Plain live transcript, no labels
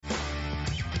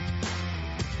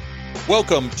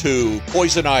Welcome to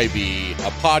Poison Ivy,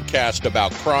 a podcast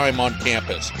about crime on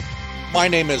campus. My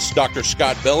name is Dr.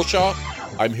 Scott Belshaw.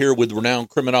 I'm here with renowned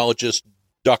criminologist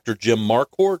Dr. Jim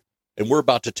Marquardt, and we're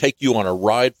about to take you on a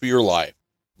ride for your life,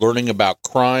 learning about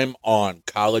crime on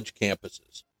college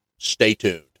campuses. Stay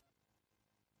tuned.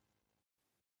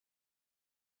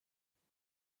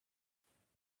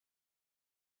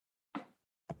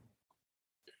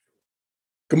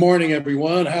 Good morning,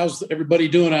 everyone. How's everybody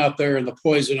doing out there in the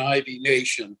Poison Ivy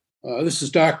Nation? This is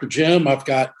Dr. Jim. I've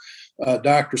got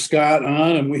Dr. Scott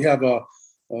on, and we have a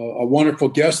wonderful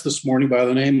guest this morning by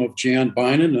the name of Jan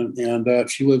Bynan,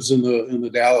 and she lives in the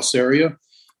Dallas area.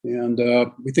 And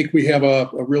we think we have a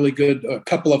really good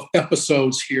couple of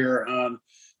episodes here on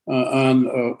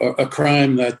a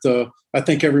crime that I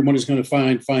think everyone is going to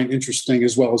find interesting,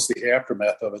 as well as the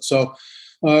aftermath of it. So.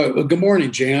 Good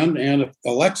morning, Jan, and if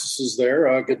Alexis is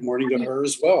there, good morning to her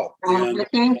as well.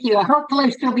 Thank you.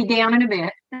 Hopefully she'll be down in a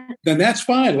bit. Then that's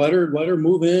fine. Let her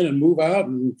move in and move out,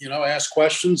 and ask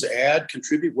questions, add,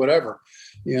 contribute, whatever.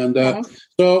 And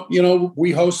so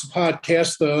we host a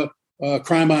podcast,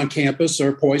 Crime on Campus,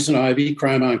 or Poison Ivy,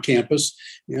 Crime on Campus,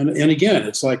 and again,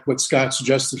 it's like what Scott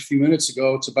suggested a few minutes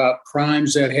ago. It's about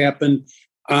crimes that happen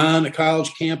on a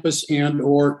college campus and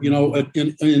or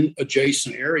in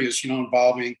adjacent areas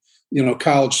involving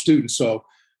college students. So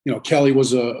Kelli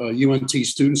was a UNT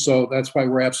student, so that's why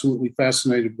we're absolutely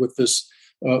fascinated with this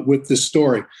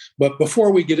story. But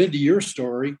before we get into your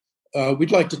story,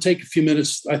 we'd like to take a few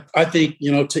minutes, I think,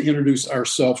 to introduce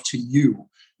ourselves to you.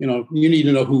 You need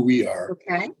to know who we are.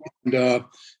 Okay. And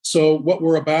so what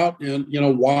we're about, and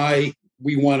why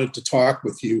we wanted to talk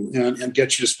with you and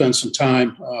get you to spend some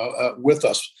time with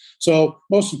us. So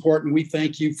most important, we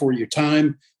thank you for your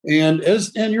time and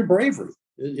your bravery.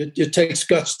 It takes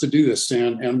guts to do this,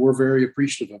 and we're very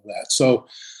appreciative of that. So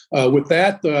with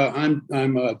that, I'm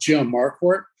Jim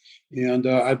Marquardt, and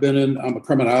I'm a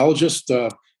criminologist.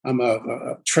 I'm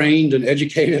trained and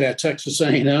educated at Texas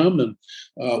A&M, and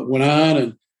went on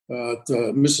and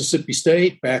to Mississippi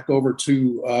State, back over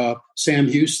to Sam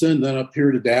Houston, then up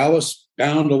here to Dallas,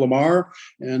 down to Lamar,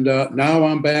 and now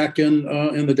I'm back in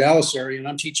the Dallas area, and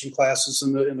I'm teaching classes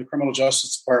in the criminal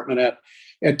justice department at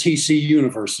TCU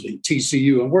University,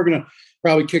 TCU, and we're going to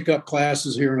probably kick up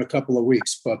classes here in a couple of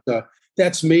weeks. But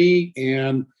that's me,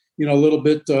 and a little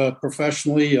bit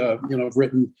professionally, I've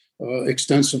written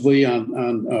extensively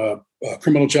on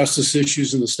criminal justice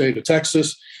issues in the state of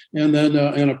Texas. And then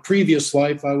in a previous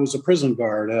life, I was a prison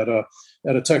guard at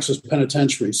a Texas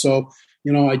penitentiary. So,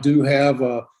 I do have,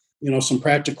 some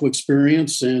practical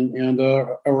experience and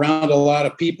around a lot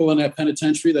of people in that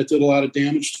penitentiary that did a lot of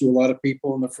damage to a lot of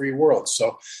people in the free world.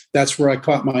 So that's where I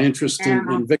caught my interest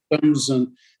in victims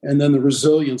and then the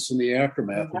resilience in the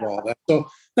aftermath of all that. So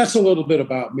that's a little bit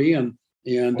about me. And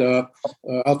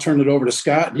I'll turn it over to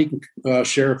Scott, and he can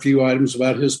share a few items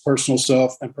about his personal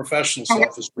self and professional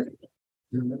self as well.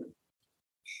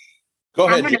 Go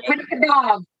ahead. I'm going to put the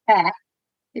dog back.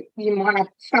 If you want to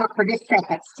stop for just a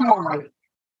second. Sorry.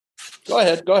 Go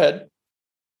ahead.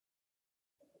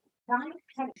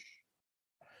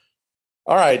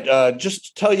 All right. Just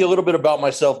to tell you a little bit about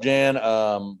myself, Jan.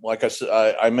 Like I said,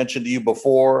 I mentioned to you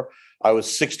before, I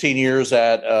was 16 years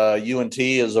at UNT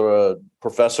as a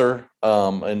professor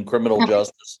in criminal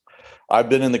justice. I've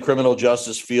been in the criminal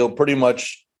justice field pretty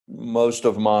much most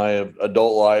of my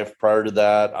adult life. Prior to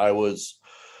that, I was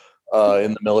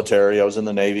in the military. I was in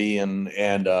the Navy,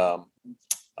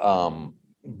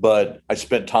 but I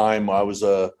spent time. I was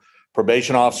a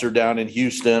probation officer down in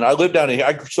Houston. I lived down in.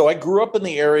 So I grew up in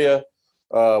the area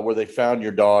where they found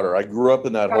your daughter. I grew up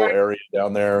in that whole area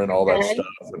down there and all that stuff.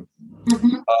 And,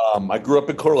 I grew up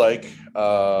in Clear Lake.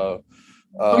 In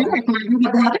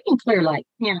Clear Lake,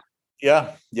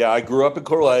 yeah. Yeah. I grew up in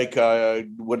Clear Lake. I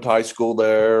went to high school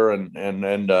there, and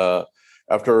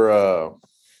after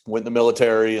went in the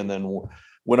military, and then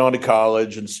went on to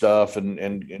college and stuff,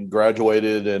 and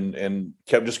graduated, and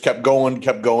kept going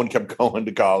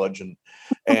to college, and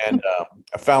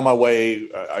I found my way.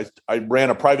 I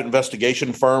ran a private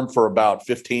investigation firm for about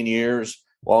 15 years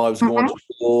while I was going to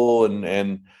school,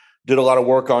 and did a lot of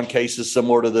work on cases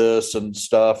similar to this and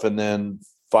stuff, and then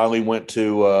finally went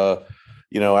to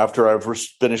after I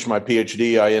first finished my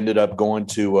PhD, I ended up going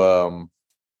to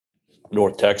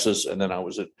North Texas, and then I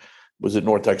was at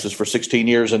North Texas for 16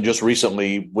 years. And just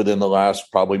recently, within the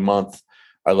last probably month,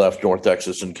 I left North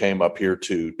Texas and came up here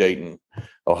to Dayton,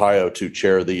 Ohio, to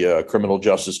chair the criminal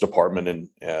justice department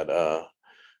at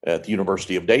the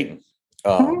University of Dayton.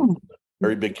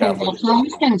 Very big Catholic.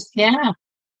 Yeah.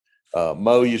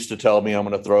 Mo used to tell me I'm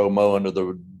going to throw Mo under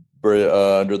the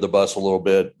under the bus a little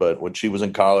bit, but when she was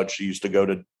in college, she used to go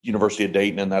to University of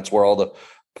Dayton, and that's where all the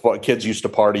kids used to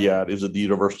party at, is at the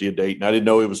University of Dayton. I didn't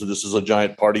know this is a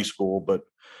giant party school, but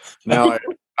now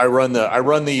I run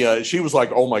the, she was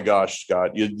like, oh my gosh,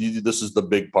 Scott, this is the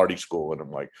big party school. And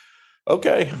I'm like,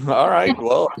 okay, all right.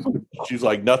 Well, she's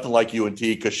like, nothing like UNT,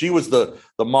 because she was the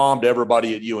mom to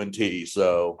everybody at UNT.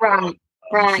 So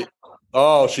right.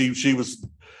 She was,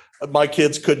 my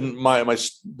kids couldn't,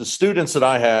 the students that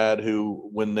I had who,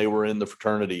 when they were in the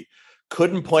fraternity,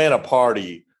 couldn't plan a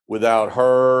party without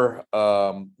her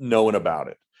knowing about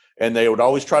it. And they would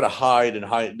always try to hide.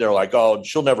 They're like, oh,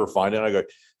 she'll never find it. And I go,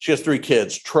 she has 3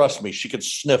 kids. Trust me, she could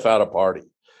sniff out a party.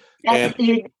 That's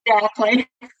exactly.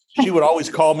 She would always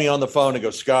call me on the phone and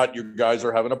go, Scott, your guys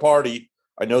are having a party.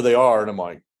 I know they are. And I'm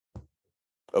like,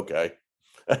 okay.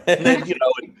 And then,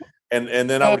 and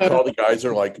then I would call the guys.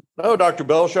 They're like, no, Dr.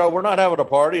 Belshaw, we're not having a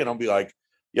party. And I'll be like,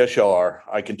 yes, y'all are.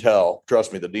 I can tell.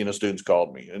 Trust me. The dean of students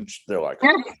called me. And they're like,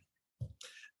 okay.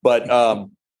 But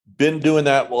been doing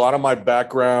that. A lot of my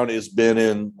background has been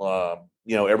in,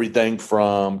 everything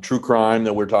from true crime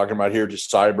that we're talking about here to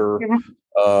cyber.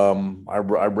 I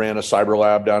ran a cyber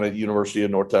lab down at University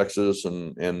of North Texas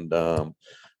and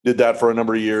did that for a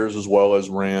number of years, as well as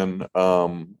ran,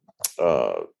 I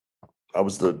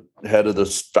was the head of the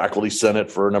faculty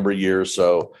senate for a number of years.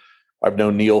 So I've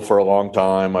known Neil for a long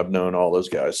time. I've known all those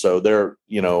guys. So they're,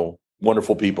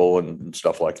 wonderful people and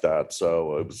stuff like that.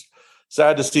 So it was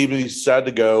sad to see me, sad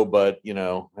to go, but,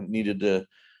 I needed to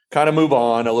kind of move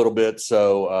on a little bit.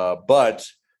 So, but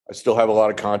I still have a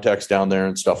lot of contacts down there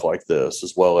and stuff like this,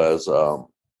 as well as, so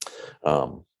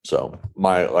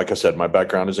like I said, my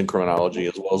background is in criminology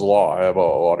as well as law. I have a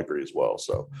law degree as well.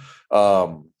 So,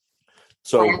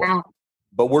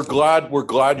 but we're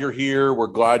glad you're here. We're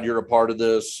glad you're a part of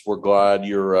this. We're glad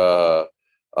you're,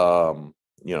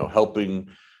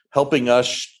 helping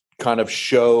us kind of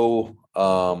show,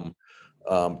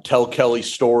 tell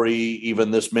Kelly's story,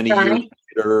 even this many years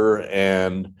later.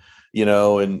 And,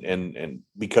 and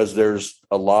because there's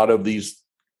a lot of these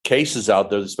cases out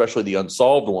there, especially the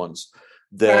unsolved ones,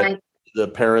 that the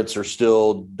parents are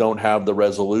still don't have the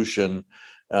resolution,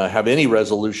 have any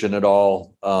resolution at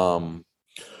all.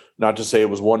 Not to say it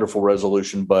was wonderful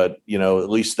resolution, but, at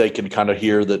least they can kind of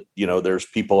hear that, there's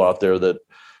people out there that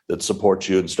support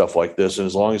you and stuff like this. And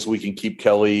as long as we can keep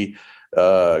Kelli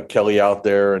out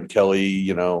there, and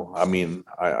Kelli,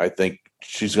 I think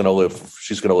she's going to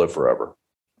live forever.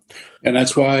 And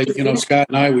that's why, Scott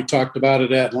and I, we talked about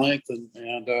it at length, and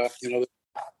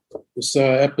this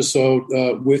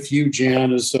episode with you,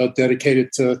 Jan, is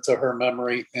dedicated to her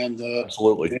memory, and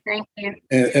absolutely, thank you,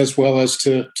 as well as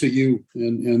to you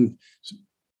and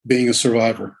being a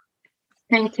survivor.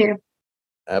 Thank you.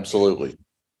 Absolutely.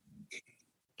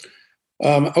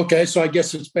 Okay, so I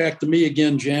guess it's back to me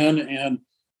again, Jan, and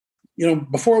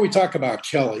before we talk about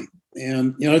Kelli,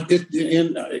 and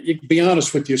to be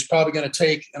honest with you, it's probably going to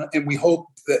take, and we hope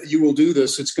that you will do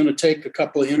this, it's going to take a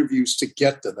couple of interviews to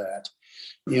get to that.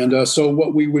 And so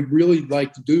what we would really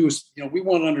like to do is, we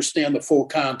want to understand the full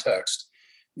context.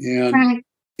 And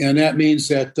that means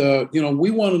that,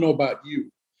 we want to know about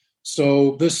you.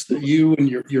 So you and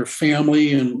your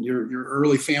family and your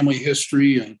early family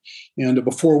history, and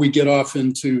before we get off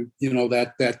into,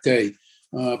 that day.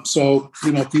 So,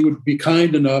 if you would be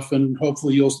kind enough, and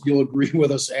hopefully you'll agree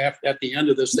with us at the end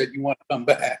of this that you want to come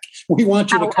back. We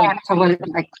want you to come.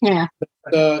 Absolutely, yeah.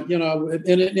 And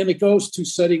it goes to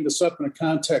setting this up in a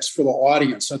context for the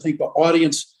audience. I think the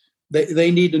audience,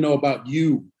 they need to know about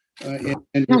you and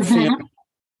your family.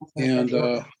 And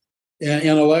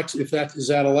Alex, is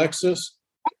that Alexis?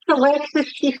 That's Alexis.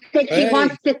 She said she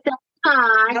wants to say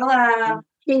hi. Hello.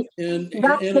 She's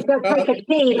about to go take a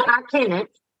tea, but I can't.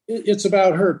 It's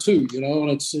about her too,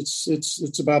 and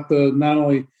it's about the not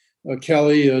only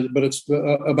Kelli, but it's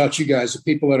about you guys, the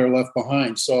people that are left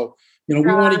behind. So we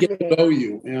want to get to know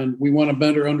you, and we want a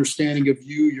better understanding of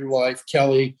you, your life,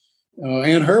 Kelli,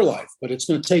 and her life. But it's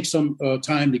going to take some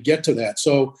time to get to that.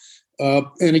 So,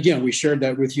 and again, we shared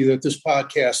that with you, that this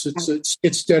podcast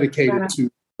it's dedicated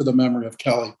to the memory of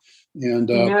Kelli.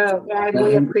 And I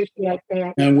really appreciate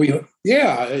that. And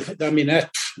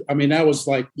that was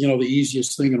like, the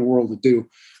easiest thing in the world to do.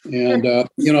 And,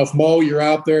 if Mo, you're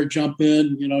out there, jump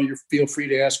in, you feel free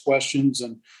to ask questions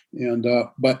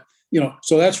but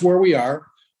so that's where we are.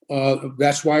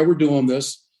 That's why we're doing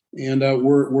this. And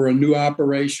we're a new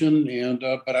operation. And,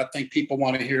 but I think people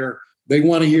want to hear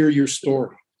your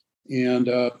story. And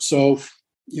so,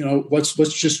 let's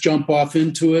just jump off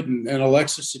into it. And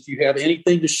Alexis, if you have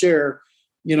anything to share,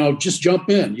 just jump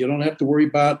in. You don't have to worry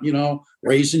about,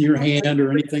 raising your hand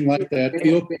or anything like that.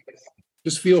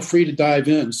 just feel free to dive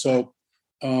in. So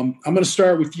I'm going to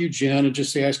start with you, Jen, and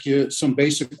just ask you some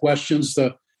basic questions.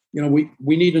 We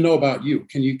need to know about you.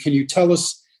 Can you tell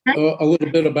us a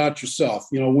little bit about yourself?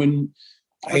 When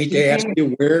I hate to ask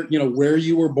you where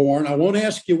you were born. I won't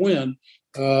ask you when,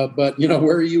 but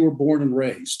where you were born and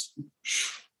raised.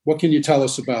 What can you tell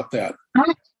us about that?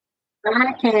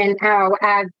 I can.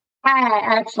 I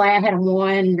had a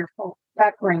wonderful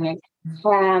upbringing.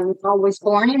 I was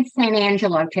born in San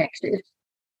Angelo, Texas,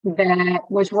 but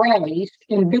was raised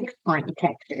in Big Spring,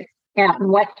 Texas, out in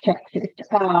West Texas.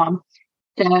 So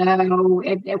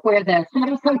where the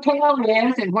City Hotel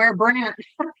is and where Brent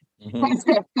has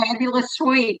that fabulous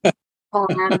suite.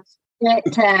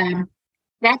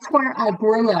 That's where I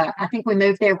grew up. I think we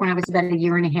moved there when I was about a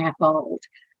year and a half old.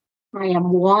 I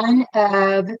am one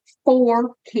of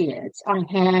 4 kids. I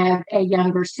have a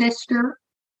younger sister.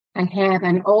 I have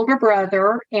an older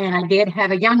brother, and I did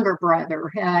have a younger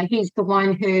brother. He's the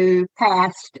one who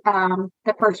passed the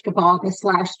 1st of August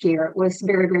last year. It was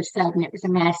very, very sudden. It was a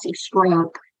massive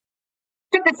stroke.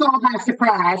 Took us all by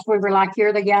surprise. We were like,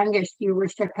 you're the youngest. You were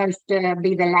supposed to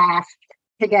be the last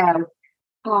to go.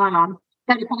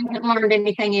 But if I haven't learned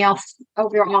anything else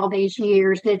over all these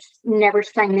years, it's never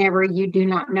say never. You do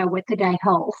not know what the day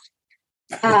holds.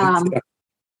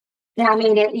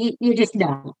 You just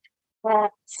don't.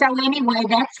 So anyway,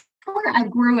 that's where I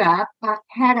grew up. I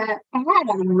had a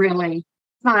really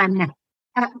fun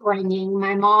upbringing.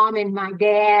 My mom and my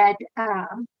dad.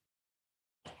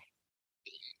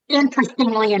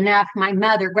 Interestingly enough, my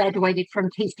mother graduated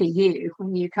from TCU.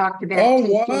 When you talked about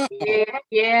TCU,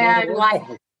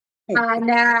 wow. I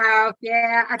know.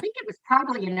 Yeah, I think it was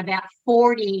probably in about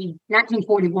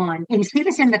 1941. And she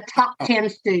was in the top 10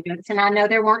 students. And I know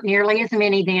there weren't nearly as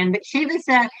many then, but she was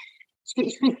she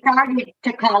started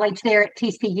to college there at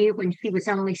TCU when she was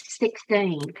only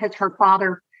 16 because her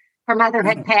mother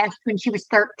had passed when she was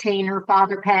 13. Her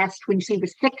father passed when she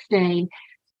was 16.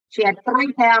 She had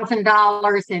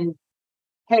 $3,000 and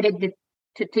headed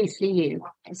to TCU.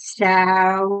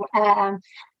 So,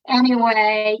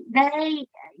 anyway, they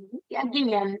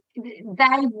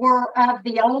were of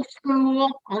the old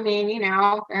school. I mean,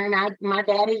 and my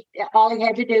daddy, all he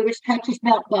had to do was touch his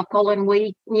belt buckle and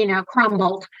we,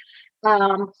 crumbled.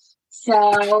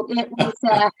 So it was,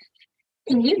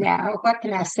 what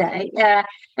can I say?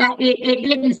 It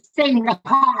didn't seem to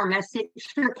harm us. It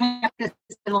sure kept us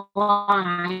in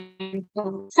line.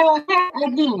 So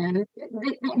again,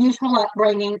 the usual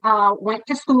upbringing. Went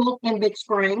to school in Big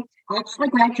Spring. Actually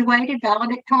graduated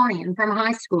valedictorian from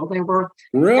high school. There were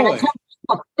really.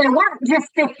 There weren't just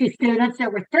 50 students. There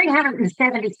were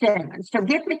 377. So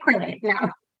give me credit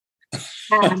now.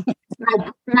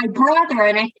 My brother,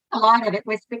 and I think a lot of it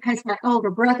was because my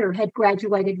older brother had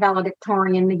graduated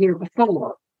valedictorian the year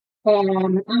before,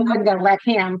 and I wasn't going to let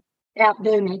him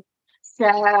outdo me.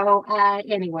 So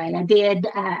anyway, I did.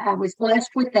 I was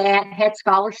blessed with that. Had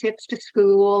scholarships to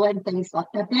school and things like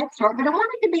that. But I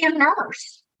wanted to be a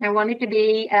nurse. I wanted to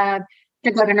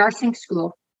go to nursing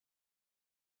school.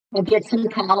 I did some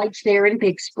college there in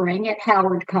Big Spring at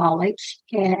Howard College,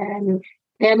 and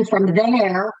then from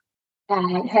there.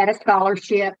 I had a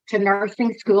scholarship to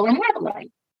nursing school in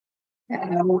Abilene.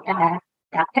 So I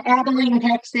got to Abilene,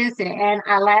 Texas, and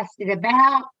I lasted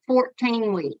about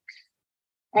 14 weeks.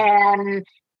 And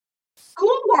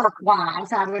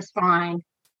schoolwork-wise, I was fine.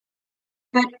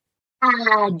 But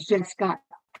I just got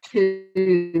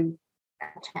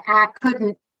I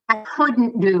couldn't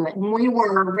do it. And we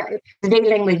were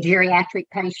dealing with geriatric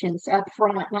patients up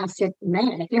front. And I said,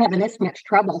 man, if you're having this much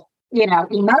trouble,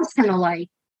 emotionally,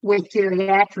 with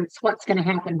geriatrics, what's going to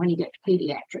happen when you get to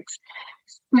pediatrics?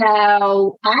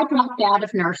 So I dropped out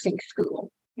of nursing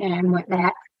school and went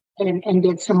back and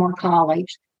did some more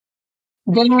college.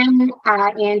 Then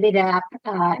I ended up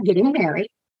getting married.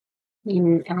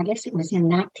 I guess it was in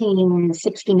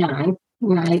 1969.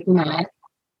 Right.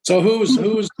 So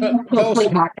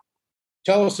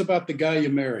tell us about the guy you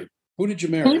married. Who did you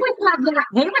marry? He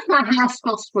was my high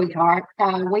school sweetheart.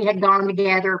 We had gone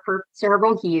together for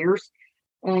several years.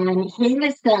 And he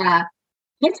was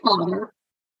his father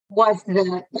was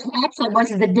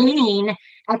the dean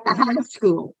at the high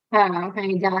school when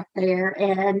he got there.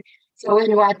 And so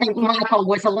anyway, I think Michael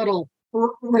was a little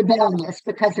rebellious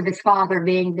because of his father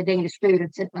being the dean of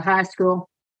students at the high school.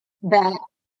 But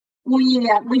we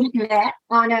met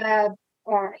on a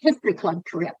history club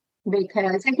trip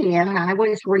because, again, I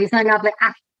was reasonably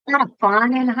I had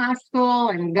fun in high school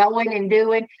and going and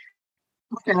doing.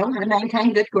 So I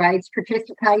maintained good grades,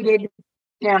 participated,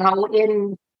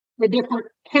 in the different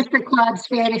history clubs,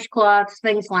 Spanish clubs,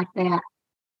 things like that.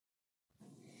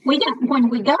 when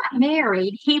we got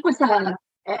married, he was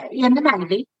in the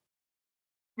Navy,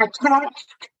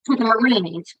 attached to the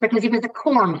Marines because he was a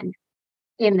corpsman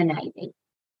in the Navy.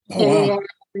 Oh, wow.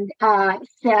 And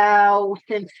so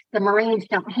since the Marines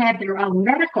don't have their own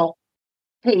medical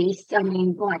piece, I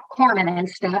mean, like corpsmen and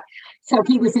stuff, so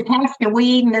he was attached, and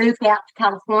we moved out to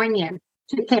California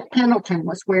to Camp Pendleton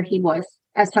was where he was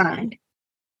assigned.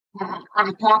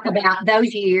 I talk about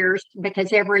those years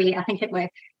because every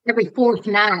fourth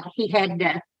night he had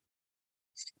to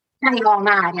stay all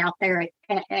night out there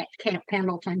at Camp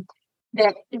Pendleton.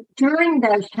 That during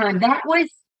those times, that was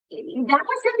in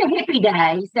the hippie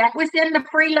days, that was in the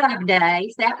free love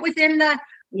days, that was in the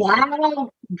wild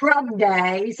drug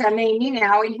days. I mean,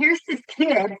 and here's this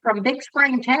kid from Big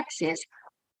Spring, Texas.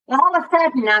 All of a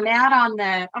sudden, I'm out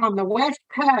on the West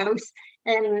Coast,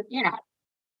 and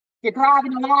you're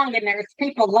driving along, and there's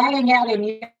people laying out in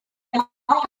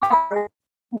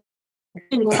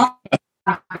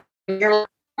your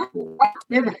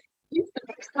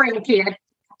spring kid.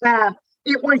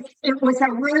 It was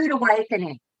a rude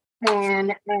awakening,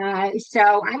 and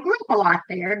so I grew up a lot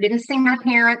there. Didn't see my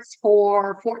parents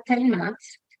for 14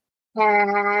 months,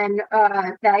 and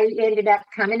they ended up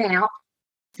coming out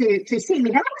to see me.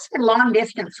 That was when long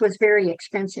distance was very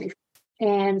expensive,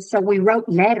 and so we wrote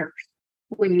letters.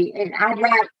 I'd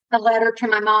write a letter to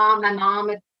my mom. My mom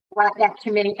would write that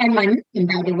to me. And my mom,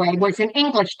 by the way, was an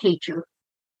English teacher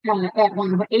at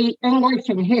one English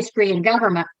and history and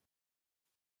government.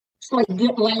 So I'd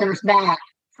get letters back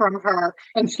from her,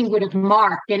 and she would have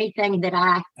marked anything that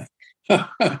I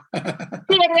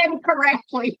did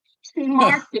incorrectly. She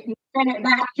marked it and sent it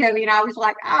back to me, and I was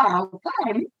like, "Oh,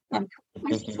 okay, I'm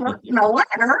writing a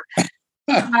letter."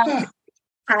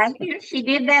 She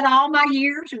did that all my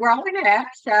years growing up,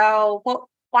 so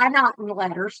why not in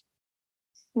letters?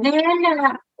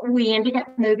 Then we ended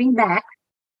up moving back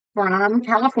from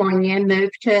California and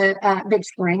moved to Big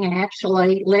Spring, and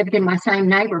actually lived in my same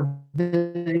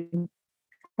neighborhood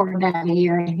for about a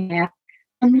year and a half.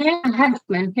 And then my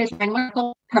husband, his name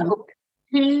was Pope,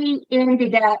 he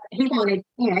ended up, he wanted,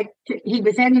 he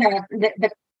was in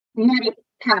the medic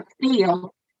type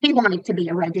field. He wanted to be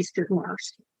a registered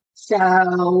nurse.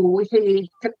 So he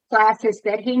took classes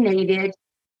that he needed,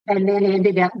 and then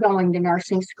ended up going to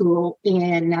nursing school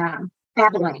in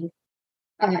Abilene,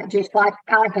 just like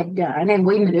I had done. And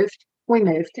we moved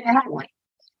to Abilene.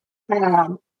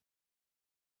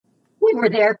 We were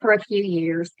there for a few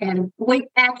years, and we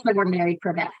actually were married for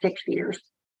about 6 years.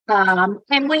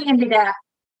 And we ended up,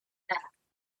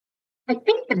 I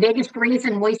think the biggest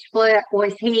reason we split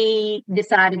was he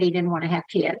decided he didn't want to have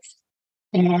kids.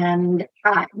 And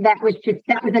that was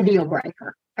a deal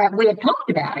breaker. We had talked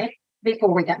about it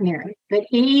before we got married, but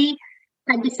he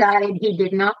had decided he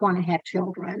did not want to have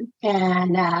children.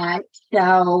 And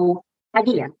so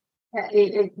again,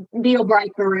 deal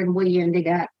breaker, and we ended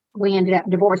up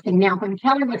divorcing. Now, when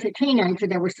Kelly was a teenager,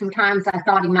 there were some times I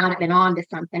thought he might have been on to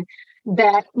something,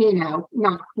 that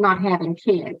not having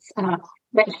kids.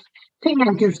 But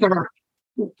teenagers are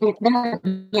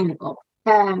identical.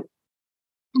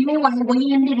 Anyway,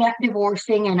 we ended up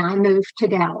divorcing, and I moved to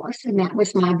Dallas, and that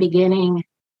was my beginning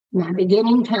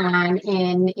time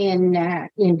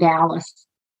in Dallas.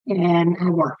 And I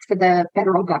worked for the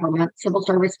federal government, Civil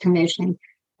Service Commission,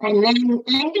 and then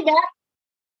ended up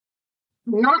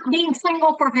not being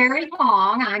single for very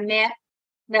long. I met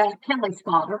Kelly's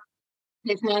father.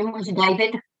 His name was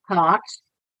David Cox,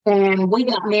 and we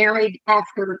got married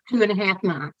after 2.5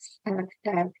 months of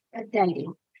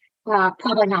dating.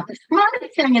 Probably not the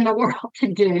smartest thing in the world to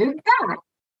do, but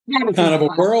that was kind of a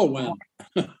whirlwind.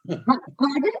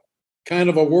 Kind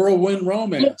of a whirlwind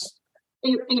romance.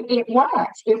 It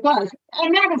was,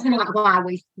 and that is not why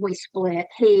we split.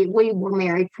 We were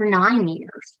married for 9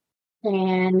 years,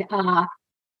 and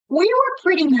we were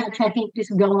pretty much, I think,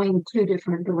 just going 2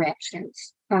 different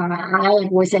directions. I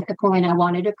was at the point I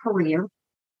wanted a career,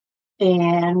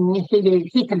 and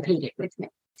he competed with me,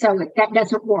 so that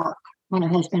doesn't work when a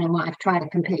husband and wife try to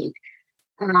compete.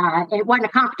 It wasn't a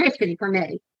competition for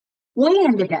me. We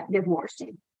ended up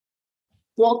divorcing.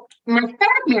 Well, my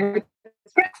third marriage,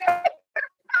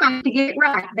 to get it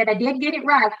right, but I did get it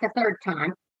right the third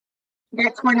time.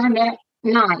 That's when I met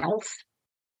Niles,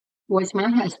 was my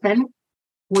husband.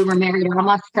 We were married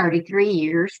almost 33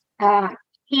 years.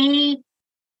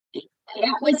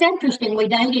 It was interesting. We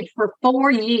dated for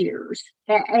 4 years.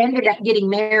 I ended up getting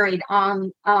married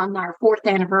on our 4th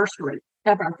anniversary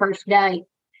of our first date.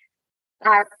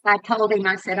 I told him,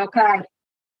 I said, okay,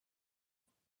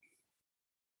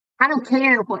 I don't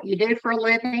care what you do for a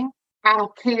living. I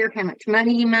don't care how much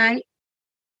money you make.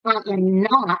 I am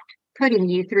not putting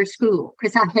you through school,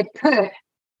 because I had put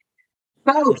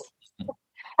both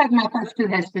of my first two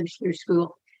husbands through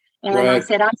school. And I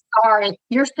said, I'm sorry,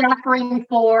 you're suffering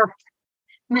for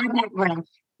my background.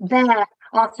 That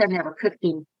also never cooked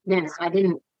him dinner. I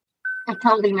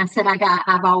told him, I said,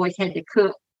 I've always had to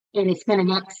cook, and it's been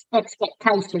an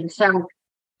expectation. So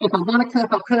if I want to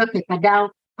cook, I'll cook. If I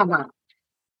don't, I won't.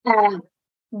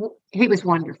 He was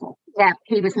wonderful. Yeah,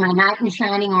 he was my knight in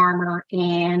shining armor.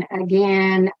 And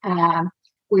again,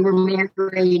 we were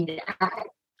married.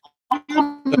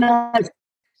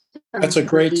 That's a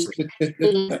great.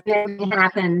 It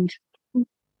happened.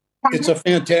 It's a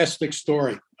fantastic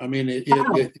story. I mean,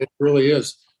 it really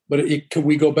is. But can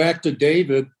we go back to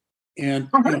David and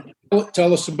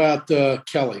tell us about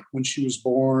Kelli when she was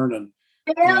born and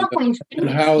how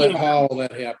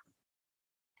that happened?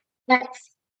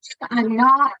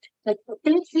 I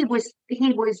think he was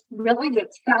really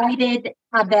excited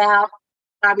about.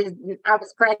 I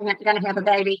was pregnant, going to have a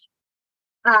baby.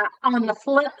 On the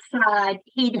flip side,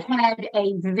 he'd had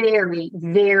a very,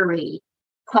 very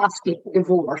caustic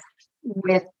divorce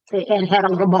and had a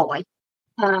little boy.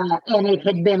 And it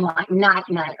had been like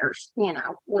nightmares,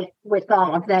 with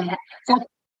all of that. So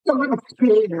a little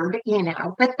scared,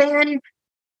 But then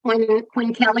when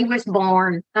Kelli was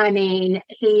born, I mean,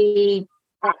 he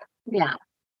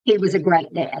was a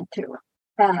great dad to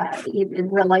her. He was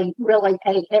really, really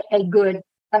a good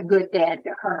dad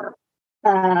to her.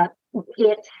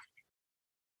 It's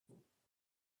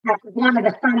one of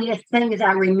the funniest things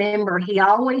I remember. He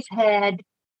always had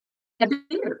a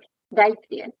beard, Dave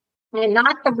did. And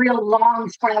not the real long,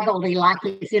 straggly like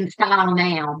it's in style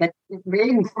now, but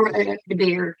very the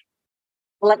beard.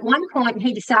 Well, at one point,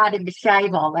 he decided to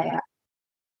shave all that.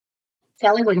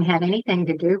 Kelli wouldn't have anything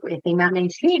to do with him. I mean,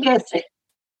 she just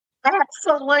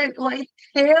absolutely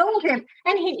killed him.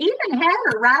 And he even had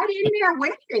her right in there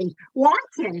with him,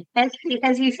 watching as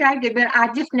he shaved it. But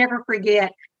I just never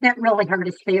forget, that really hurt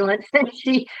his feelings.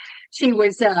 She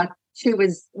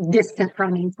was distant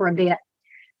from him for a bit.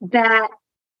 That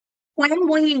when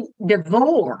we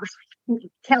divorced,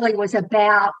 Kelli was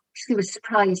she was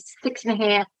probably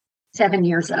 6.5, 7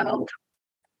 years old.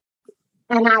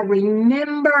 And I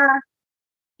remember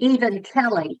even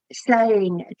Kelli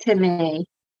saying to me,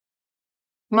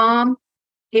 Mom,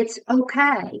 it's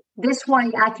okay. This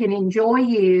way I can enjoy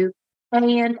you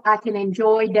and I can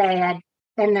enjoy Dad,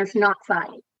 and there's not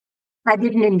fighting. I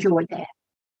didn't enjoy that.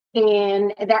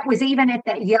 And that was even at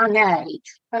that young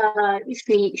age.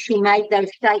 She made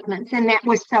those statements, and that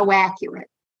was so accurate.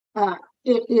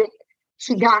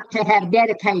 She got to have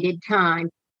dedicated time.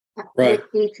 Right.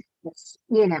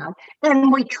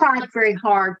 And we tried very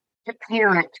hard to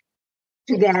parent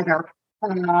together.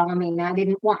 I mean, I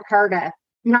didn't want her to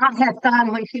not have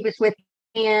fun when she was with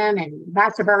him, and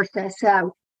vice versa.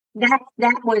 So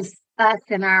that was us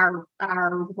and our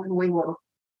when we were.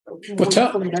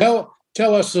 Well,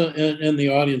 tell us in the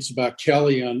audience about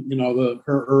Kelli and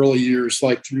her early years,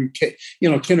 like through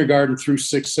kindergarten through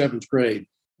 6th, 7th grade.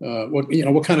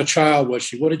 What kind of child was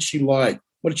she? What did she like?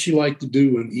 What did she like to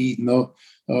do and eat and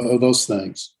those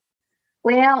things?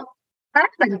 Well, up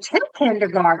until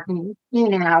kindergarten,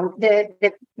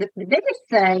 the biggest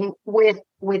thing with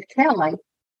Kelli,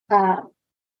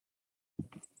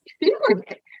 she was,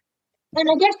 and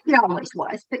I guess she always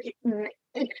was, but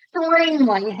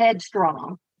extremely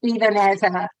headstrong, even as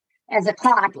a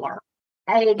toddler.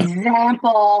 An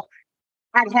example,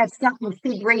 I'd have something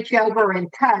she'd reach over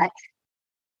and touch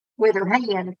with her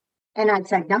hand, and I'd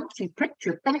say, "Don't you put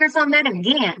your fingers on that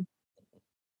again."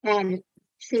 And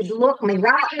she'd look me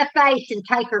right in the face and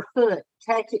take her foot,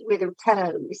 touch it with her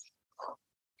toes.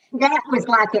 That was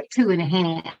like at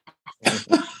 2.5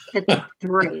 to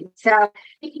 3. So,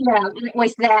 it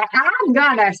was that, I'm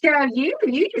going to show you.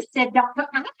 You just said, don't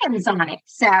put my hands on it.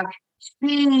 So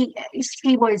she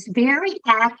was very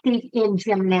active in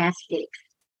gymnastics.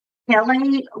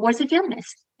 Kelli was a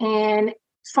gymnast and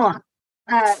slung.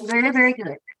 Very, very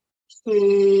good.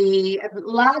 She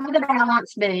loved the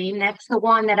balance beam. That's the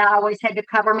one that I always had to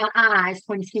cover my eyes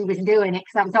when she was doing it,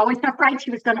 because I was always afraid she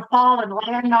was going to fall and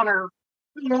land on her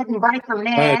head and break her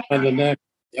neck. Right, on the neck,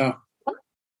 yeah.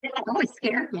 That always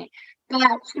scared me.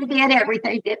 But she did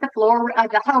everything, did the floor,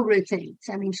 the whole routines.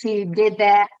 I mean, she did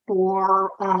that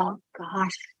for,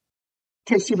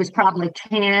 till she was probably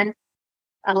 10,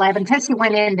 11, till she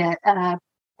went into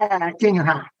junior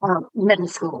high or middle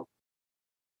school.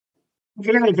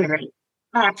 Very, very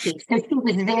active. So she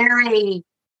was very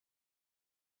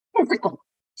physical.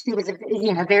 She was,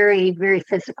 very, very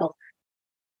physical.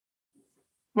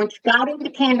 When she got into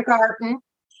kindergarten,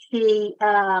 she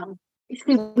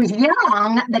she was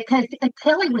young because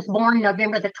Kelli was born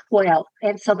November the 12th,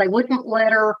 and so they wouldn't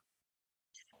let her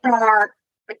start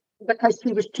because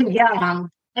she was too young.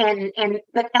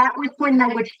 But that was when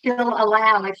they would still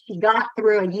allow, if she got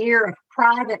through a year of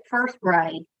private first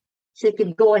grade, she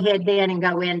could go ahead then and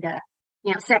go into,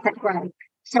 second grade.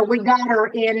 So we got her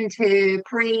into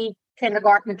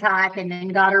pre-kindergarten type, and then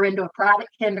got her into a private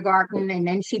kindergarten, and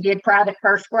then she did private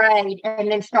first grade,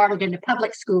 and then started into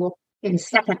public school in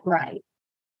second grade.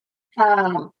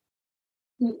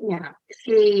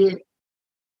 She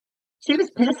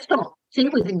was pistol. She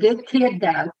was a good kid,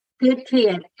 though. Good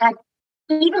kid.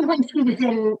 Even when she was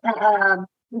in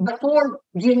before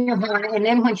junior high, and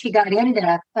then when she got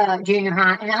into junior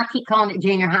high, and I keep calling it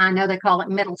junior high. I know they call it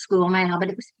middle school now, but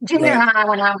it was junior high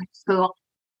when I went to school.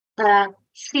 I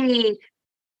had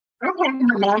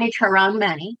her manage her own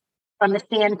money from the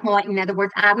standpoint, in other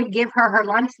words, I would give her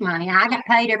lunch money. I got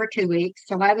paid every 2 weeks,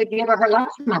 so I would give her lunch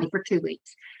money for 2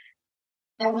 weeks.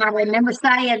 And I remember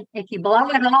saying, if you blow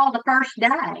it all the first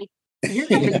day, you're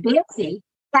going to be busy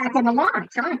packing the lunch,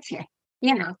 aren't you?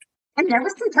 And there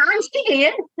was some times she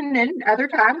did, and then other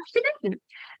times she didn't.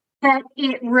 But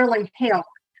it really helped.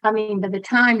 I mean, by the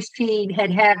time she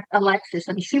had Alexis,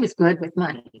 I mean, she was good with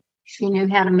money. She knew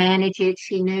how to manage it.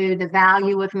 She knew the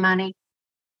value of money.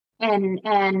 And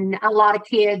a lot of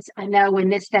kids, I know in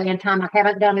this day and time, I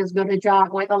haven't done as good a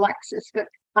job with Alexis, but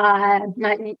I'm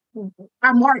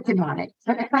working on it.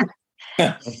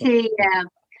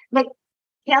 But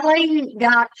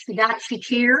Kelli she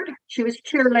cheered. She was a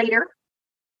cheerleader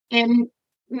in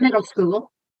middle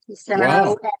school. So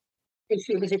wow.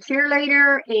 She was a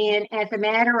cheerleader. And as a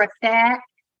matter of fact,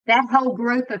 that whole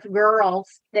group of girls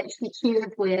that she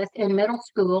cheered with in middle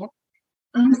school,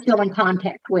 I'm still in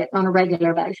contact with on a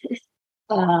regular basis.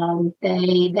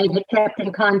 They had kept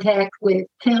in contact with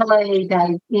Kelli.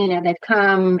 They've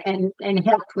come and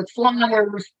helped with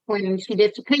flyers when she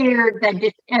disappeared. They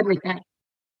did everything.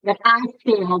 But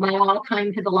they all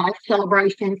came to the life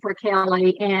celebration for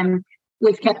Kelli, and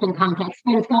we've kept in contact. It's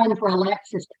been fun for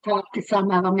Alexis to talk to some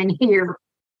of them and hear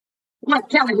what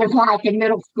Kelli was like in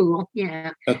middle school.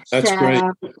 That's great.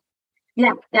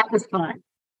 Yeah, that was fun.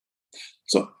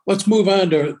 So let's move on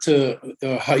to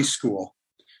high school.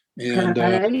 And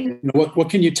what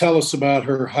can you tell us about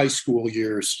her high school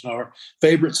years, our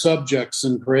favorite subjects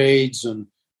and grades, and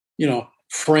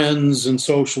friends and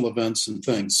social events and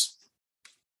things?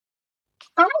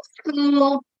 High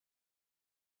school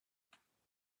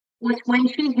was when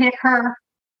she hit her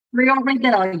real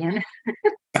rebellion.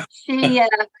 She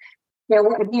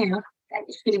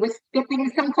was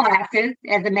skipping some classes.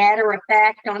 As a matter of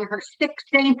fact, on her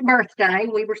 16th birthday,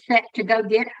 we were set to go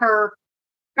get her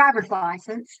driver's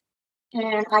license.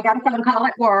 And I got a phone call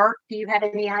at work. Do you have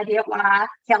any idea why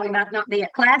Kelli might not be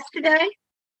at class today?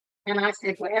 And I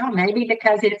said, well, maybe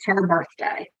because it's her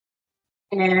birthday.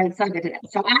 And so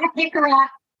I pick her up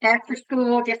after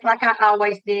school, just like I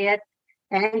always did.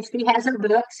 And she has her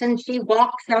books, and she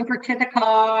walks over to the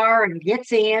car and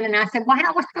gets in. And I said, well,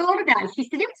 how was school today? She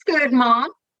said, it was good, Mom.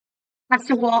 I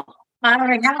said, well, I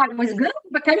don't know how it was good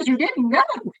because you didn't go.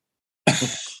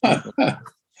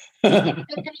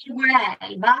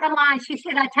 Anyway, bottom line, she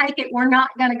said, I take it we're not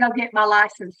going to go get my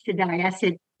license today. I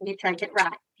said, you take it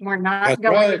right. We're not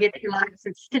going to get your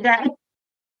license today.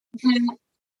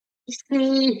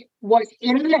 She was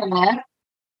in love.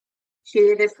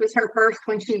 This was her first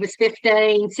when she was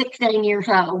 16 years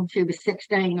old. She was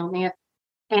 16 on it.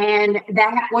 And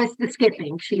that was the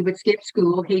skipping. She would skip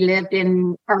school. He lived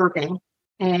in Irving.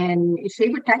 And she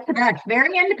would take the bus.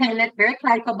 Very independent, very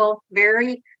capable,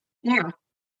 very,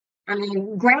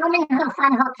 grounding her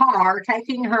from her car,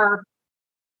 taking her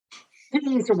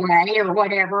keys away or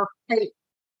whatever. That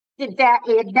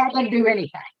didn't do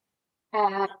anything.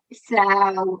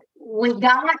 So we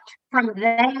got from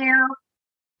there.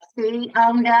 She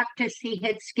owned up to she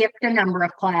had skipped a number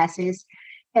of classes.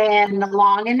 And the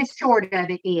long and the short of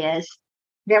it is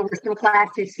there were some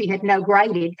classes she had no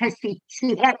graded because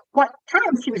she had what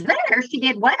time she was there, she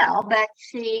did well, but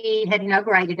she had no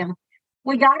graded them.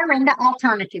 We got her into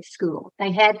alternative school.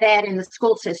 They had that in the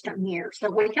school system here. So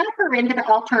we got her into the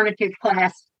alternative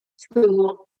class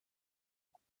school.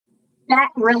 That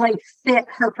really fit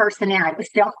her personality. It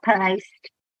was self-paced.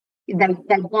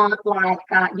 They want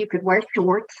you could wear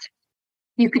shorts,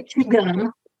 you could chew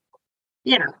gum,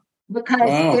 because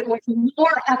it was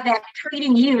more of that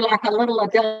treating you like a little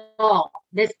adult.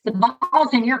 The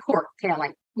ball's in your court,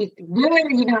 Kelli. You do it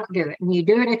or you don't do it, and you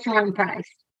do it at your own pace.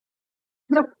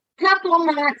 Took a couple of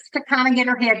months to kind of get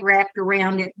her head wrapped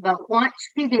around it, but once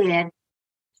she did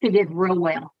real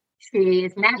well. She,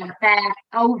 as a matter of fact,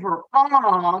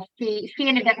 overall, she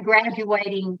ended up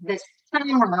graduating this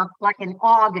summer, like in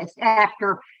August,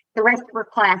 after the rest of her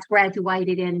class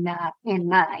graduated in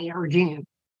May or June.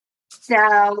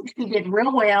 So she did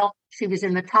real well. She was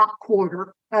in the top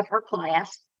quarter of her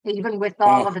class, even with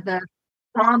all of the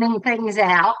bombing things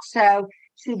out. So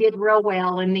she did real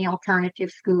well in the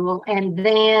alternative school. And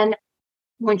then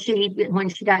when she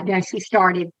got done, she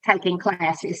started taking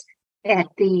classes at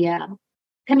the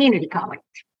community college.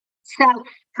 So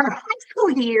her high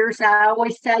school years, I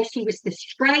always say she was the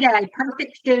straight A,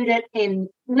 perfect student in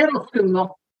middle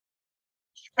school.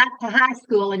 She got to high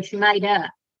school and she made up.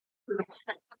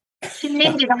 She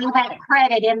needed all that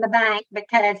credit in the bank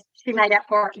because she made up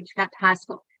for it when she got to high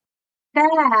school.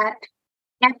 But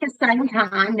at the same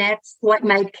time, that's what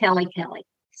made Kelli Kelli.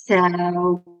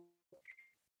 So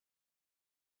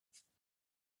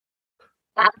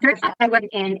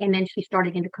and then she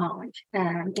started into college.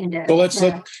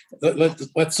 So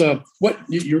let's what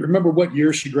you remember what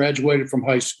year she graduated from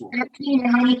high school?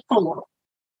 1994.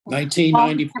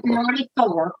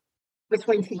 1994 was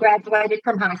when she graduated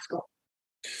from high school.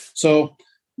 So,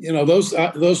 those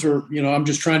are, I'm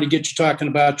just trying to get you talking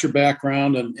about your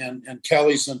background and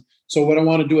Kelli's. And so what I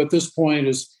want to do at this point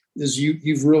is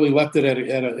you've really left it at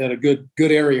a good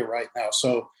area right now.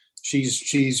 So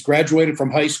she's graduated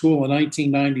from high school in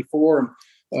 1994.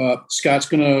 And Scott's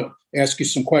going to ask you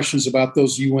some questions about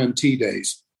those UNT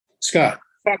days. Scott.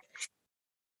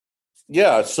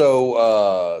 Yeah.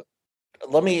 So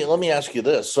let me ask you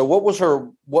this. So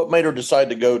what made her decide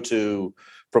to go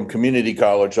from community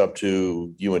college up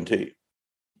to UNT?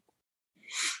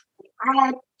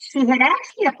 She had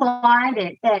actually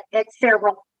applied at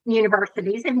several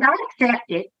universities and got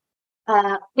accepted.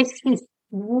 She's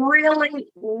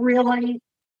really,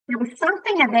 there was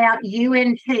something about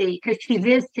UNT because she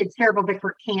visited several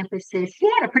different campuses. She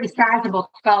had a pretty sizable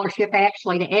scholarship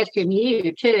actually to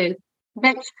SMU too,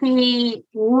 but she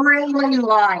really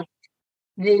liked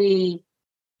the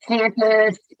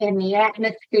campus and the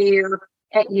atmosphere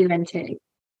at UNT.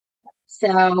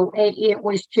 So it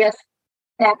was just,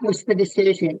 that was the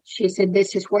decision. She said,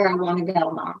 this is where I want to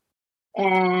go, Mom.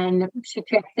 And she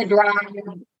took the drive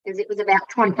because it was about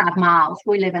 25 miles.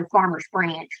 We live in Farmers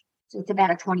Branch. So it's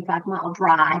about a 25-mile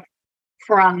drive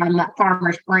from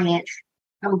Farmers Branch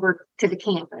over to the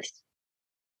campus.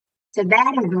 So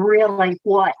that is really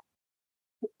what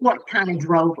kind of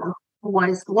drove her,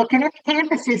 was looking at the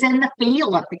campuses and the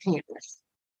feel of the campus.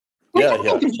 Yeah.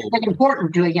 It's really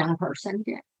important to a young person.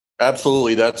 Yeah.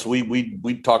 Absolutely. That's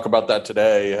we talk about that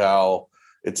today, how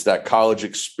it's that college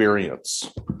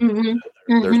experience. They're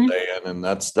saying, and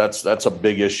that's a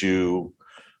big issue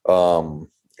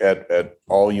at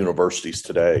all universities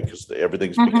today, because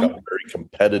everything's become very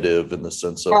competitive in the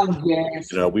sense of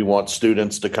we want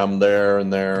students to come there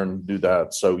and do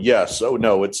that. So yes,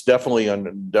 no, it's definitely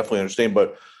understand.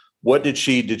 But what did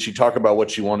she talk about what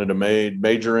she wanted to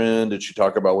major in? Did she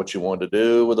talk about what she wanted to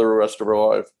do with the rest of her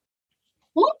life?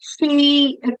 Well,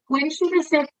 when she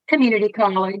was at community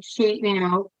college,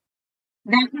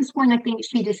 that was when I think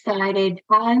she decided,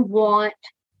 I want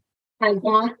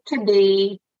to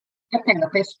be a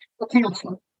therapist, a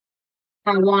counselor.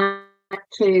 I want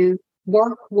to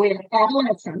work with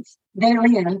adolescents. They're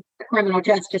in the criminal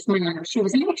justice minor. She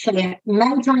was actually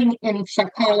majoring in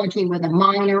psychology with a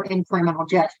minor in criminal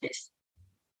justice.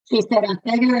 She said, I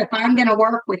figure if I'm going to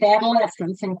work with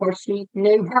adolescents, and of course she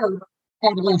knew her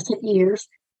adolescent years,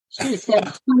 she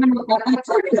said, criminal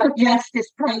justice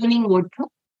training would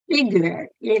be good,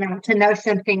 to know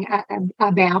something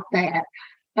about that.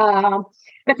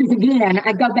 Because again,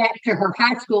 I go back to her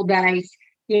high school days.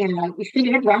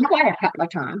 She had run away a couple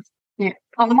of times.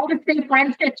 All to see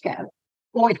Francisco,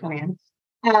 boyfriend.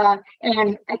 And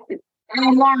I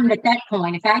learned at that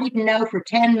point, if I didn't know for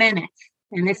 10 minutes,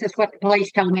 and this is what the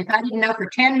police told me, if I didn't know for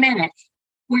 10 minutes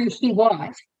where she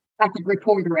was, I could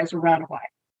report her as a runaway.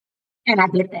 And I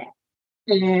did that.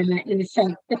 And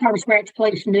so the Farmers Branch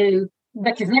police knew,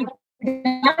 because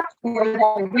that's where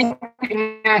they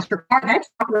recognized her car. That's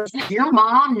does your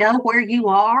mom know where you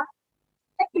are?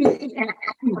 And I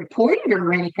haven't reported her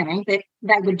or anything, but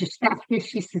they would just stop you.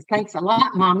 She says, thanks a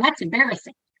lot, Mom. That's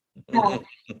embarrassing. But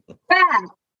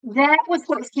that was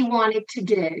what she wanted to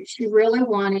do. She really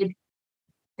wanted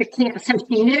to camp. So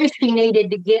she knew she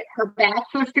needed to get her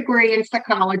bachelor's degree in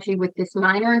psychology with this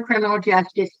minor in criminal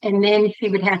justice, and then she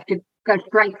would have to go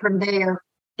straight from there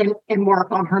and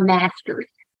work on her master's.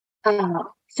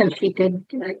 So she could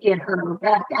get her,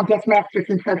 master's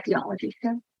in sociology.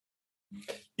 So.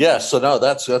 Yeah. So no,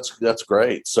 that's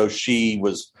great. So she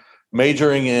was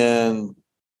majoring in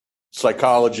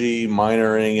psychology,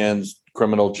 minoring in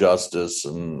criminal justice,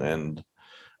 and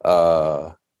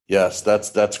yes,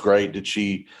 that's great. Did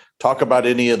she talk about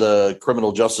any of the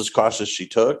criminal justice classes she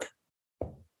took?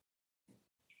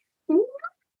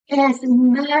 As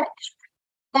much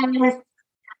as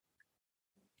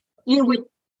you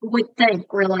would think,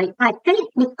 really. I think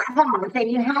because,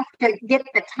 and you have to get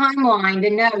the timeline to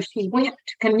know, she went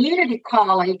to community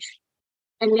college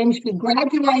and then she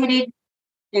graduated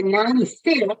in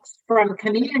 96 from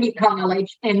community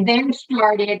college and then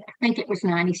started, I think it was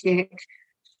 96,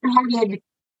 started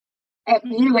at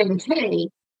UNT.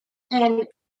 And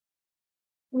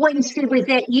when she was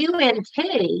at UNT,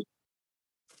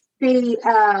 she,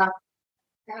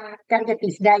 gotta get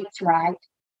these dates right.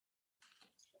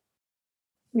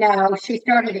 No, she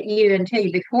started at UNT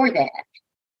before that.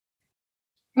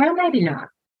 Well, maybe not.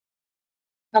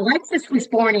 Alexis was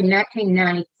born in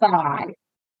 1995,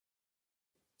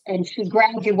 and she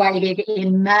graduated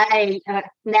in May.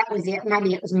 That was it.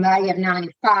 Maybe it was May of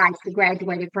 95. She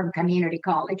graduated from community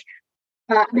college.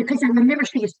 Because I remember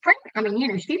she was pregnant. I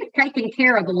mean, she was taking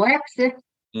care of Alexis,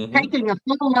 taking a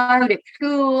full load at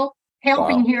school,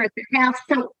 helping here at the house.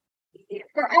 So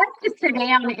for us to sit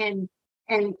down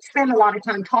and spend a lot of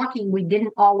time talking, we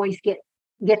didn't always get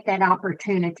that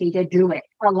opportunity to do it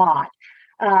a lot.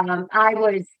 I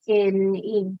was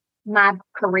in my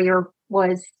career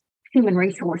was human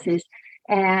resources.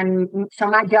 And so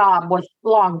my job was a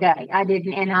long day.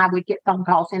 And I would get phone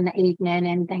calls in the evening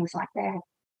and things like that.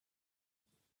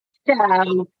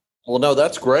 So, well, no,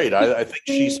 that's great. I think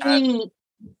she's had.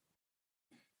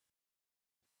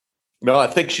 No, I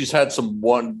think she's had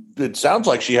it sounds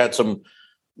like she had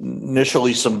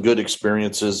initially some good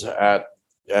experiences at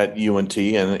UNT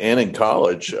and in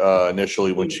college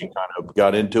initially when she kind of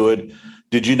got into it.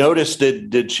 Did you notice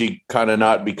did she kind of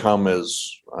not become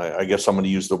as, I guess I'm going to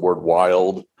use the word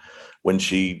wild when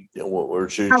she didn't have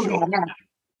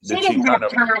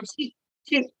time.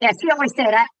 She always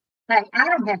said, I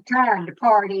don't have time to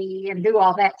party and do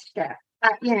all that stuff.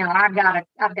 I've got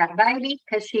a baby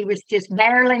because she was just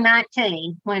barely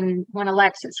 19 when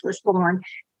Alexis was born.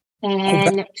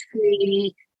 And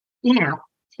she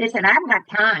said, I've got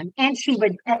time. And she'd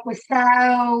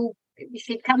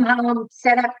come home,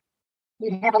 set up,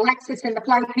 you'd have Alexis in the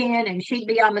playpen, and she'd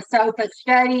be on the sofa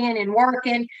studying and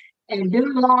working and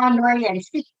doing laundry. And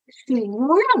she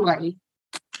really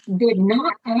did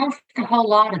not ask a whole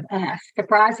lot of us,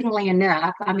 surprisingly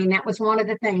enough. I mean, that was one of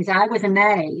the things I was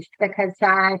amazed because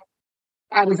I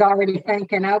was already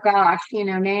thinking, oh gosh,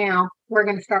 now we're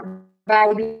going to start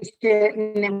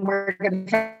babysitting and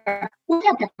we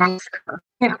have to ask her.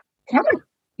 Tell her,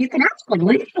 you can actually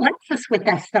leave Alexis with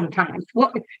us sometimes.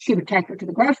 She would take her to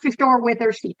the grocery store with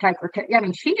her. She'd take her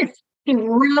to, she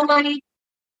really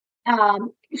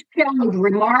showed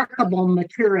remarkable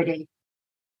maturity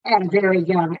at a very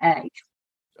young age.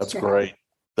 That's great.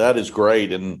 That is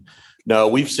great. And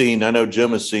no, I know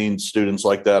Jim has seen students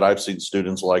like that. I've seen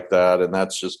students like that. And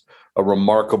that's just a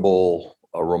remarkable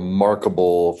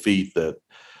feat that,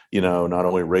 not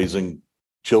only raising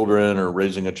children or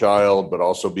raising a child, but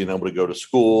also being able to go to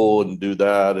school and do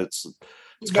that. It's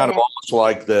kind of almost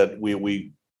like that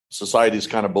society's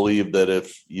kind of believe that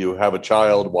if you have a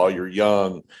child while you're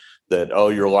young, that,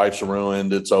 your life's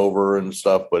ruined, it's over and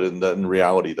stuff. But in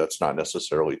reality, that's not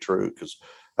necessarily true, because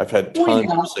I've had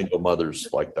tons of single mothers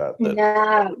like that.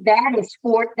 No, that is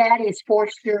for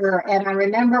sure. And I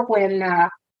remember when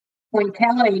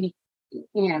Kelli,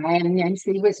 and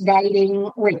she was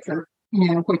dating Richard,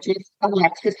 which is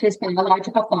Alexis, his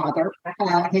biological father.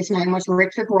 His name was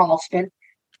Richard Ralston.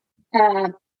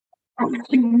 I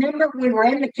remember we were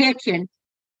in the kitchen,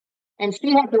 and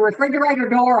she had the refrigerator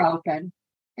door open.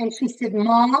 And she said,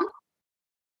 Mom,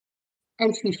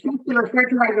 and she shut the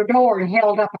refrigerator door and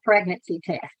held up a pregnancy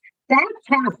test. That's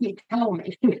how she told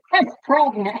me she was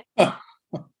pregnant. And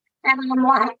I'm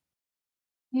like,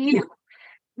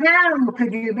 how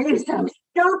could you be so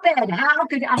stupid? I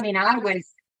was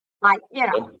like,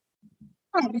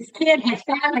 this kid has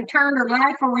finally turned her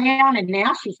life around and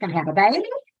now she's going to have a baby.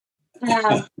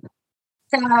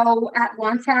 So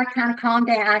once I kind of calmed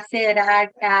down, I said,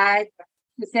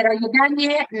 she said, are you done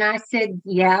yet? And I said,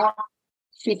 yeah.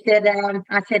 She said,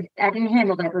 I said, I didn't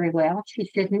handle that very well. She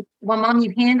said, well, Mom,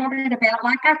 you handled it about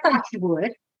like I thought you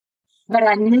would, but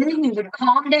I knew you would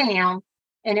calm down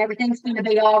and everything's going to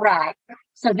be all right.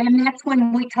 So then that's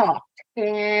when we talked.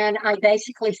 And I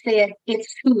basically said,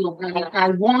 it's school, honey. I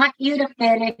want you to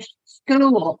finish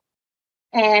school.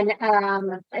 And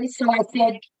so I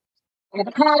said, I have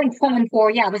a college fund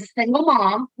for you. I was a single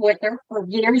mom with her for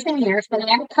years and years, but I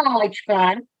have a college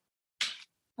fund.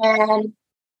 And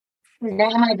now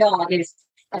my dog is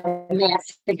a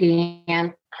mess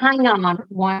again. Hang on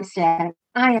one second.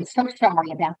 I am so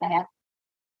sorry about that.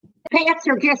 Pets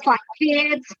are just like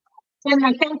kids. When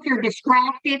they think you're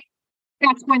distracted,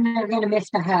 that's when they're going to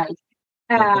misbehave.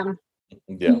 Yeah.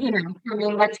 I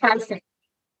mean, let's face it.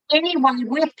 Anyway,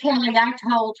 with Kelli, I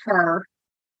told her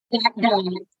that day,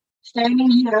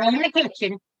 standing here in the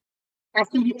kitchen, I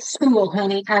said, it's school,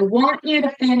 honey. I want you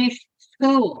to finish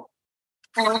school.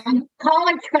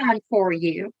 College fund for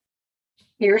you.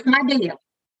 Here's my deal.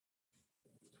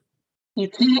 You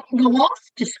can't go off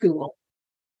to school,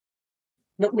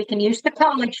 but we can use the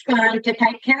college fund to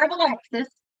take care of Alexis.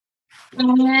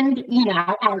 And,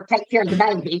 I'll take care of the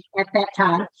baby at that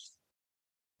time.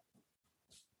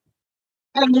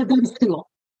 And you go to school.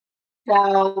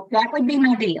 So that would be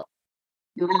my deal.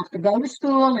 You have to go to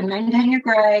school and maintain your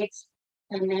grades,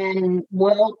 and then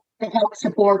we'll help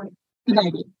support the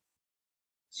baby.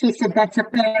 She said, that's a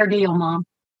fair deal, Mom.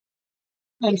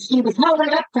 And she was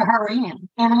holding up to her end.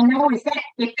 And I know if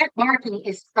that barking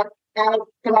is out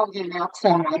throw him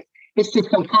outside. It's just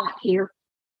so hot here.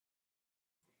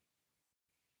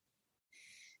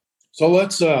 So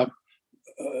let's,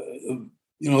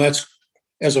 that's,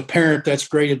 as a parent, that's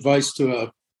great advice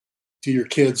to your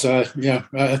kids. I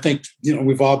think,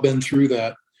 we've all been through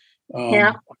that.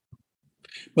 Yeah.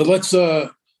 But let's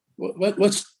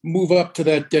move up to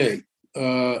that day.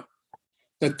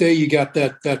 That day you got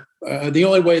that the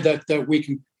only way that we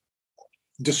can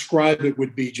describe it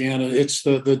would be, Janet, it's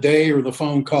the day or the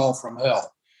phone call from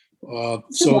hell. If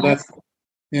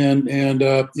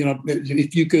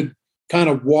you could kind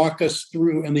of walk us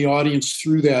through and the audience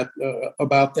through that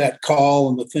about that call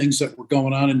and the things that were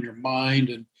going on in your mind,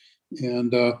 and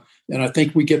I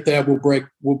think we get that,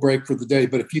 we'll break for the day.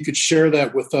 But if you could share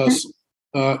that with us,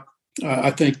 I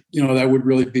think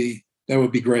that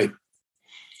would be great.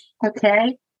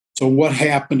 Okay. So what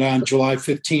happened on July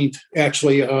 15th?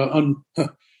 Actually,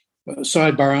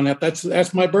 sidebar on that.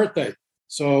 That's my birthday.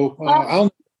 So I'll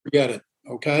never forget it.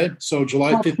 Okay. So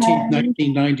July 15th,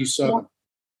 1997.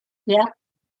 Yeah.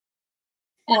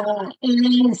 And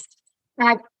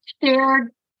I've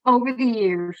shared over the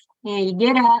years, you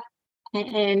get up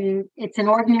and it's an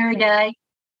ordinary day,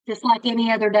 just like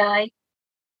any other day.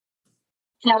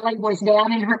 Kelli was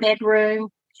down in her bedroom.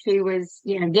 She was,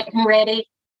 getting ready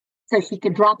so she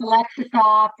could drop Alexis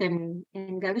off and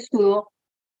go to school.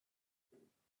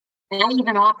 And I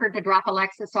even offered to drop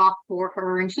Alexis off for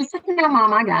her. And she said, no,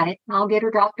 Mom, I got it. I'll get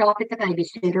her dropped off at the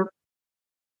babysitter.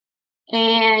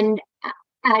 And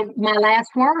my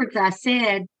last words, I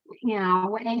said,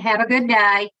 have a good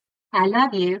day. I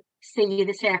love you. See you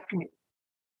this afternoon.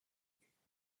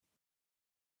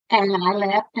 And I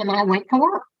left and I went to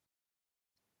work.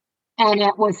 And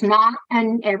it was not,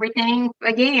 and everything,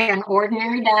 again,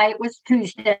 ordinary day. It was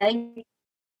Tuesday.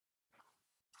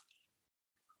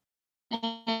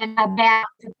 And about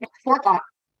 4 o'clock,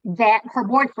 that her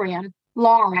boyfriend,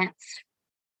 Lawrence,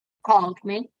 called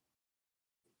me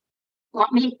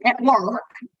at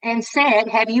work and said,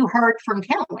 have you heard from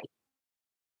Kelli?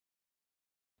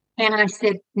 And I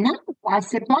said, no. I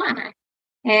said, why?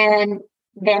 And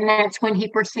then that's when he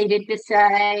proceeded to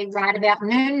say, right about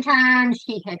noontime,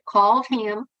 she had called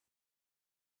him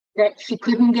that she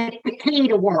couldn't get the key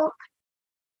to work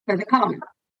for the car.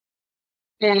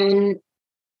 And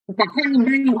the whole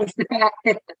thing was the fact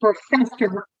that the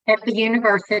professor at the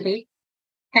university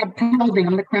had told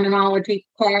them, the criminology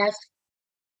class,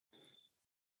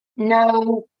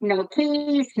 no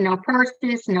keys, no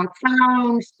purses, no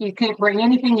phones. You can't bring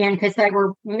anything in, because they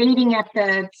were meeting at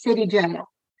the city jail.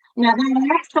 Now, that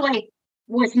actually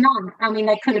was not,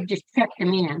 they could have just kept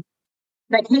him in.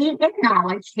 But he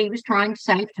acknowledged he was trying to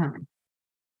save time.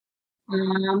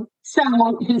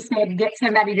 So he said, get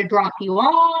somebody to drop you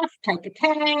off, take a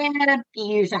cab,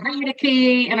 use a hide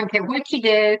key, I don't care what you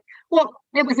do. Well,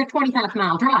 it was a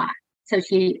 25-mile drive. So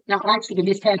she could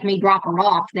just have me drop her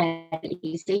off that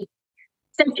easy.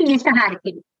 So she used a hide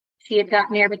key. She had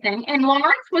gotten everything. And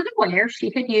Lawrence was aware she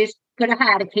had put a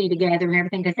hide key together and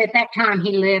everything, because at that time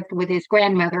he lived with his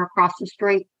grandmother across the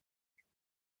street.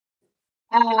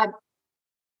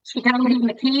 She told him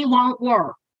the key won't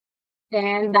work.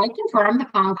 And they confirmed the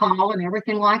phone call and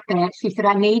everything like that. She said,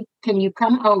 can you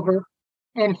come over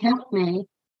and help me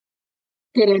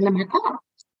get into my car?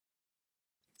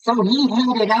 So he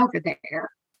headed over there,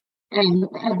 and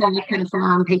they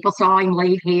confirmed people saw him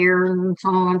leave here and so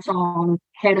on,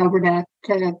 head over to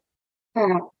Denton.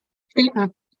 And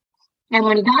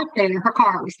when he got there, her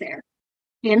car was there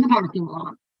in the parking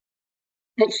lot,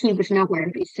 but she was nowhere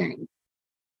to be seen.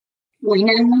 We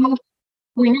know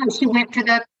she went to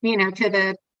the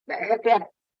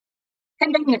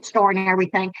convenience store and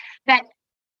everything. But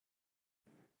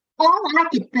all I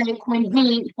could think when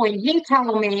he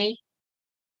told me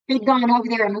he'd gone over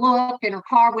there and looked, and her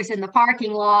car was in the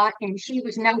parking lot, and she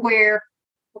was nowhere.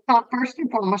 I thought first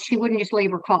and foremost she wouldn't just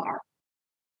leave her car.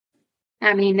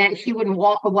 I mean, that she wouldn't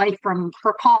walk away from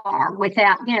her car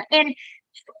without, and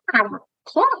I were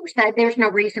close. There's no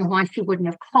reason why she wouldn't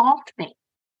have called me.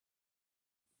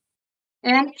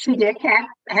 And she did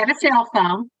have a cell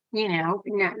phone,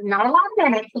 not a lot of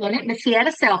minutes in it, but she had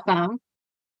a cell phone.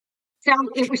 So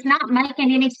it was not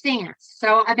making any sense.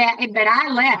 But I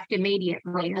left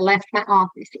immediately. I left my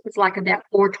office. It was like about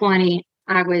 4:20.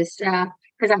 I was,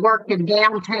 because I worked in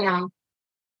downtown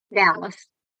Dallas.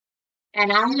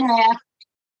 And I left.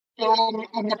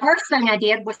 And the first thing I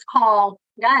did was call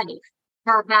Dave,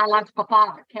 her biological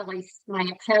father, Kelly's my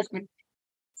ex-husband,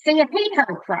 see if he'd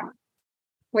heard from her,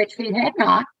 which he had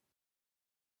not.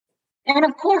 And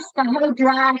of course, the whole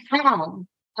drive home,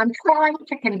 I'm trying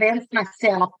to convince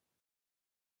myself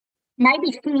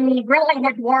maybe she really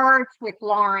had words with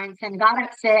Lawrence and got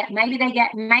upset.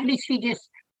 Maybe she just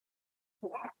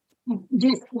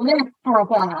lived for a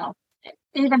while,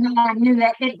 even though I knew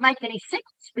that didn't make any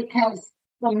sense because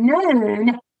from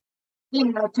noon,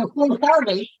 to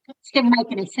 4:30, it didn't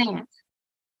make any sense.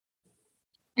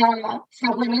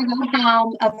 So when I got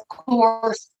home, of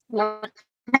course, my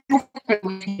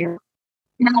husband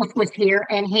was here,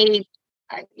 and he,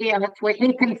 he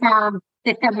confirmed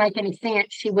that doesn't make any sense.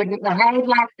 She wouldn't behave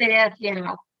like this,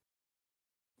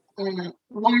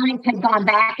 Lawrence had gone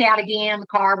back out again. The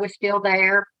car was still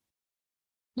there.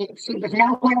 She was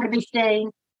nowhere to be seen.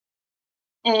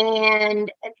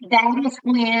 And that is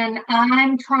when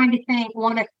I'm trying to think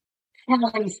one of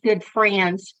Kelly's good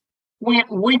friends went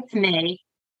with me,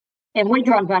 and we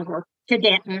drove over to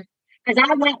Denton because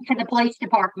I went to the police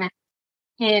department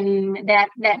and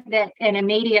and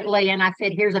immediately, and I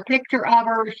said, "Here's a picture of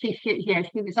her. She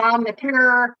was on the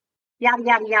tour, yada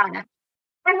yada yada."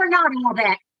 They were not all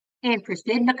that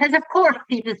interested because, of course,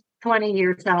 she was 20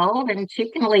 years old and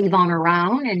she can leave on her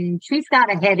own, and she's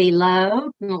got a heavy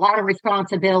load and a lot of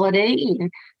responsibility,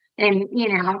 and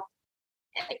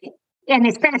and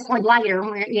especially later,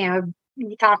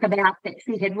 you talk about that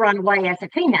she had run away as a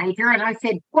teenager, and I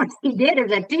said, what she did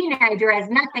as a teenager has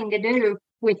nothing to do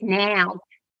with now.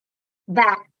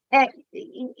 But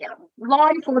law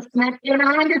enforcement, and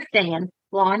I understand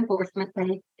law enforcement,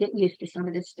 they get used to some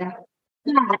of this stuff.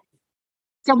 But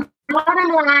so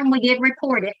bottom line, we did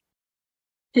report it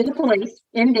to the police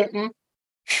in Denton,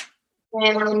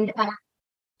 and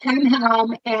came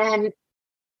home, and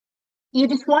you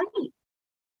just wait.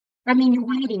 I mean, you're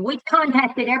waiting. We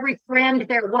contacted every friend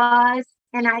there was,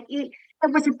 and it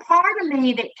was a part of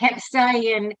me that kept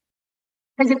saying,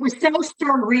 because it was so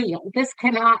surreal, this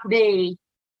cannot be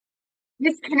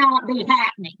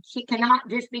happening. She cannot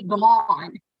just be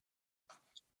gone.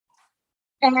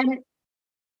 And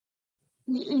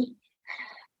you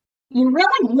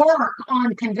really work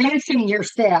on convincing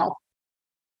yourself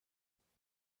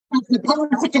of the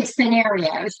positive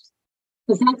scenarios,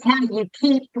 because that's how you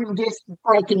keep from just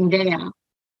breaking down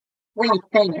right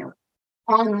there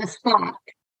on the spot.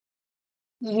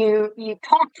 You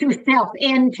talk yourself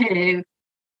into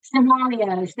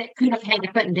scenarios that could have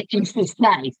happened in she's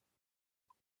safe.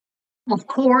 Of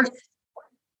course,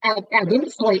 I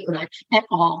didn't sleep much at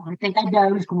all. I think I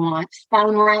dozed once.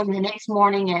 Phone rang the next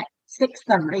morning at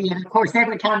 6:30, and of course,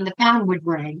 every time the phone would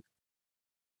ring,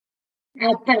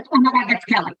 I thought, "Oh my God, that's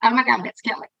Kelli! Oh my God, that's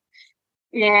Kelli!"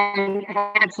 And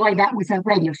actually, that was a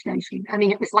radio station. I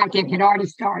mean, it was like it had already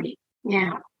started.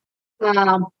 Yeah.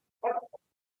 That's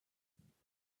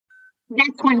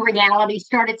when reality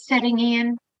started setting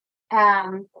in.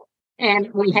 And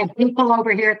we had people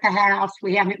over here at the house.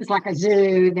 It was like a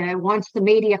zoo. Once the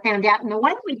media found out, and the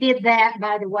way we did that,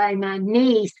 by the way, my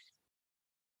niece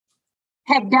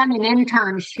had done an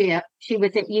internship. She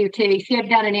was at UT. She had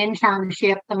done an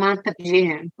internship the month of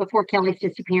June before Kelly's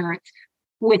disappearance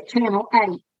with Channel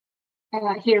 8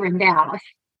 here in Dallas.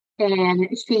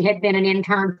 And she had been an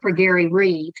intern for Gary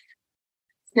Reece.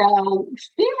 So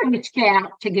she reached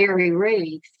out to Gary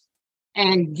Reece,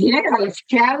 and Gary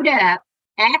showed up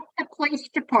at the police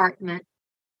department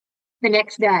the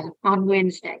next day on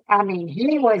Wednesday. I mean,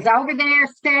 he was over there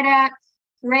set up,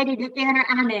 ready to enter.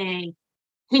 I mean,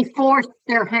 he forced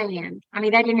their hand. I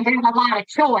mean, they didn't have a lot of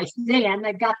choice then.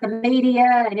 They've got the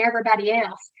media and everybody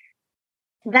else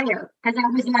there. Because I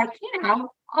was like,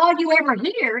 all you ever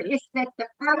hear is that the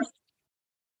first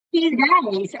few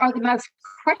days are the most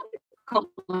critical.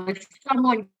 If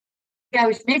someone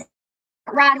goes missing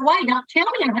right away, don't tell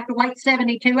me I have to wait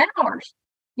 72 hours.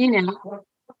 So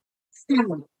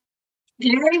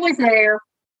Gary was there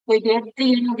we did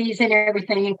the interviews and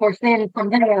everything. Of course, then from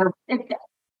there, there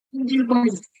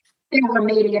were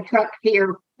media trucks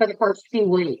here for the first few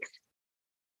weeks.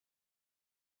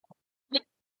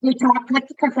 We talked with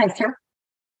the professor.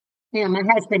 My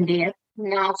husband did.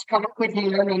 And I talked with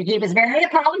him, and he was very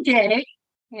apologetic.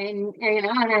 And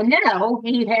I know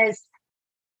he has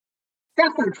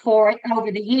suffered for it over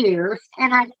the years,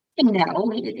 and I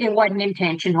know it wasn't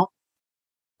intentional.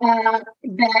 But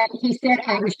he said,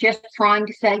 I was just trying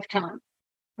to save time.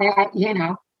 That,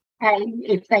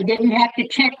 if they didn't have to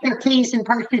check their keys and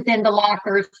purses in the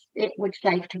lockers, it would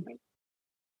save time.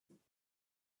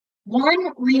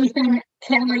 One reason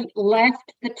Kelli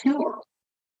left the tour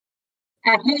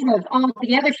ahead of all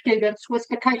the other students was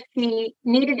because she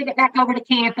needed to get back over to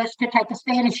campus to take a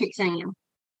Spanish exam.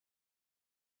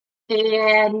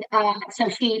 And so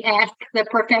she asked the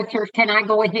professors, can I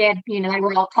go ahead? They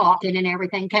were all talking and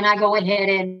everything. Can I go ahead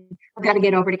and I've got to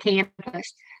get over to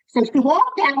campus? So she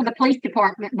walked out of the police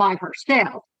department by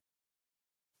herself.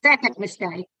 Second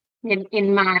mistake,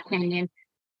 in my opinion.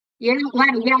 You don't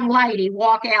let a young lady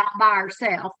walk out by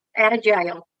herself out of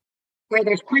jail where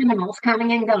there's criminals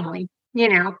coming and going,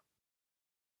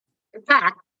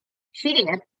 But she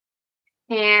did.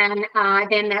 And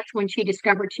then that's when she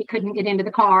discovered she couldn't get into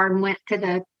the car and went to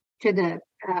the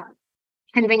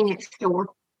convenience store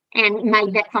and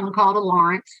made that phone call to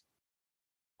Lawrence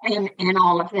and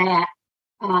all of that.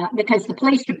 Because the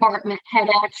police department had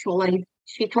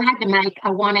she tried to make a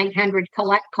 1-800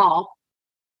 collect call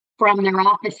from their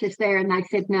offices there, and they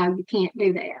said, no, you can't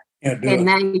do that.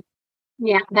 And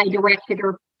they directed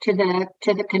her to the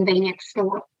convenience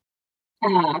store.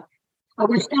 I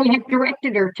wish they had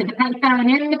directed her to the payphone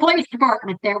in the police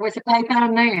department. There was a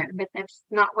payphone there, but that's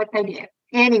not what they did.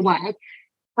 Anyway,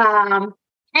 and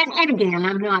again,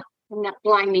 I'm not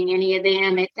blaming any of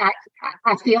them.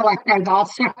 I feel like they've all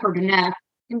suffered enough,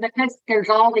 and because there's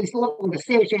all these little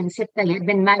decisions, if they had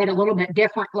been made a little bit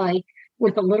differently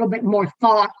with a little bit more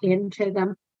thought into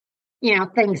them,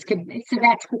 things could be. So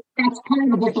that's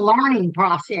part of this learning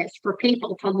process for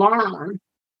people to learn.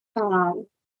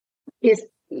 Is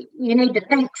you need to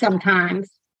think sometimes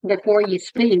before you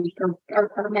speak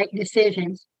or make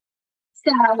decisions.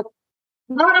 So,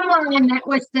 bottom line, that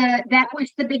was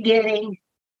the beginning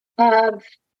of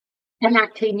a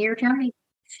 19-year journey.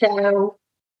 So,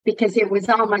 because it was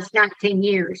almost 19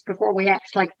 years before we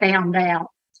actually found out.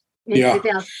 Yeah,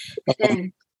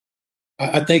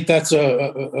 I think that's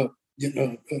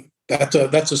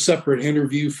that's a separate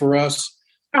interview for us.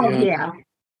 Oh, and, yeah.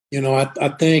 I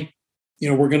think.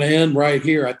 We're going to end right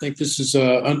here. I think this is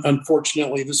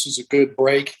unfortunately, this is a good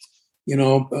break,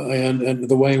 and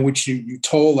the way in which you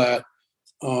told that.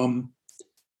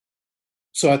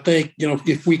 So I think,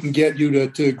 if we can get you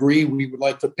to agree, we would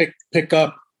like to pick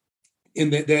up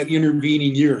in that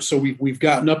intervening year. So we've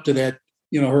gotten up to that,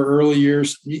 her early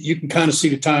years. You can kind of see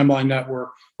the timeline that we're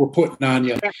putting on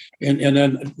you. And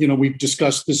then, we've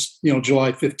discussed this,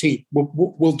 July 15th.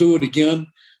 We'll do it again.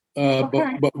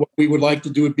 Okay. But what we would like to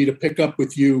do would be to pick up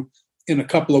with you in a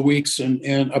couple of weeks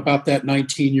and about that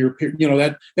 19-year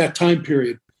period, that time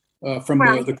period from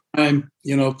the crime,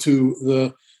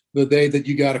 to the day that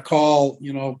you got a call,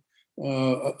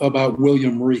 about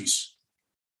William Reece.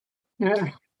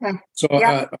 So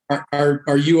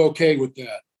are you okay with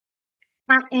that?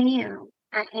 I am.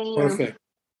 Perfect.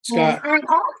 Scott.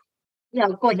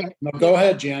 Go ahead. No, go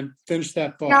ahead, Jen. Finish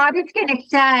that thought. No, I was going to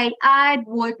say I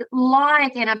would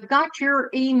like, and I've got your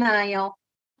email.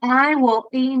 I will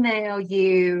email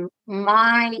you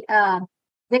my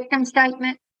victim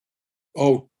statement.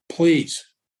 Oh, please.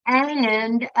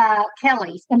 And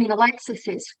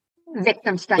Alexis's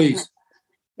victim statement. Please.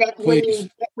 That we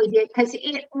did, because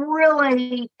it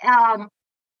really, it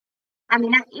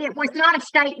was not a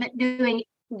statement doing.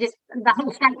 Just the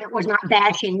whole statement was not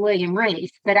bashing William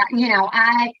Reece, but I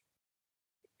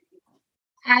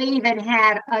even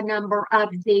had a number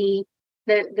of the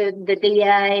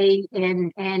DA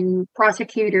and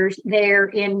prosecutors there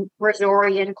in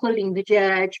Missouri, including the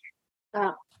judge.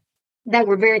 They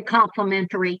were very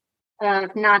complimentary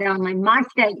of not only my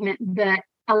statement but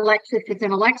Alexis's,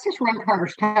 and Alexis wrote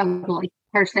hers totally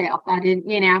herself. I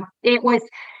didn't, it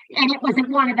wasn't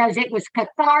one of those. It was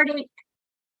cathartic.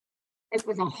 It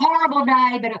was a horrible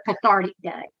day, but a cathartic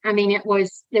day. It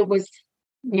was,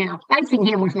 facing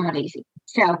him was not easy.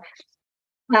 So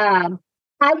I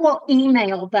will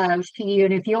email those to you.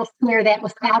 And if you'll share that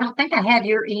with Scott, I don't think I have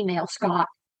your email, Scott.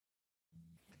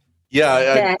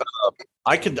 Yeah,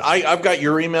 I've got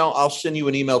your email. I'll send you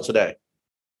an email today.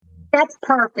 That's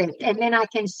perfect. And then I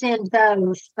can send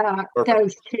those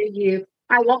to you.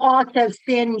 I will also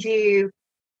send you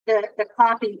the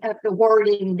copy of the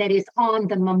wording that is on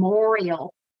the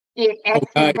memorial. It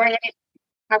actually read it.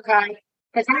 Okay.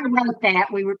 Because I wrote that.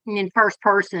 We were in first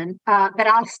person, but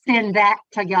I'll send that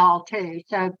to y'all too.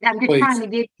 So I'm just trying to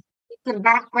give some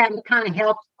background to kind of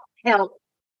help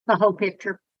the whole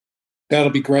picture.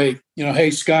 That'll be great.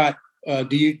 Hey, Scott,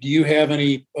 do you have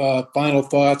any final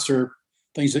thoughts or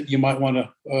things that you might want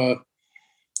to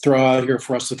throw out here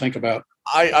for us to think about?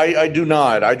 I do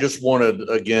not. I just wanted,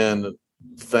 again,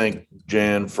 thank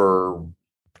Jan for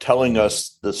telling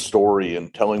us this story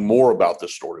and telling more about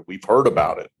this story. We've heard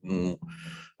about it. And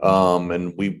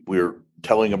we're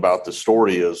telling about the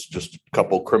story as just a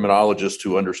couple of criminologists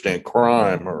who understand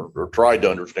crime or tried to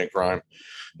understand crime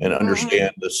and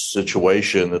understand the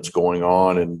situation that's going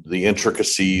on and the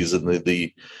intricacies and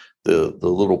the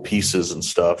little pieces and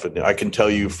stuff. And I can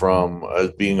tell you from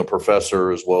being a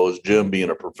professor as well as Jim being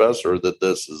a professor that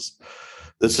this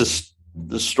is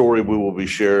the story we will be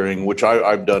sharing, which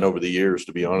I've done over the years,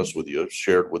 to be honest with you, I've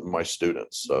shared with my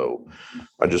students. So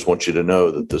I just want you to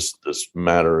know that this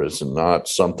matter is not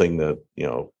something that,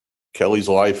 Kelli's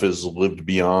life is lived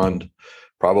beyond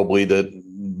probably that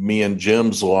me and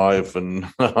Jim's life and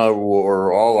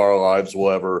or all our lives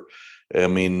will ever. I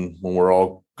mean, when we're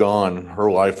all gone,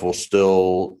 her life is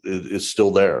still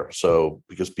there. So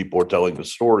because people are telling the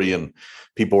story and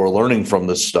people are learning from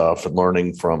this stuff and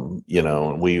learning from,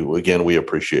 and we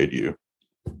appreciate you.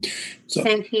 So.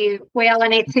 Thank you. Well,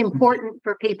 and it's important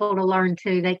for people to learn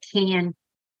too. They can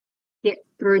get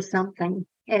through something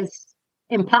as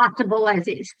impossible as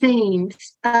it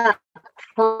seems up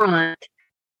front.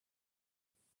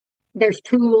 There's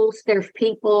tools, there's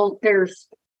people, there's,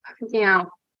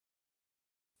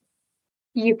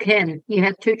 you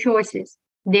have two choices: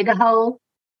 dig a hole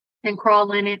and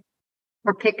crawl in it,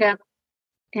 or pick up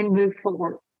and move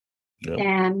forward. Yep.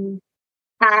 And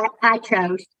I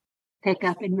chose pick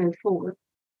up and move forward.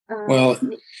 Well,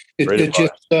 it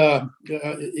just, and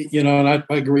I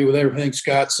agree with everything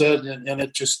Scott said. And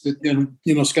it just,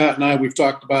 Scott and I, we've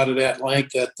talked about it at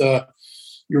length that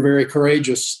you're very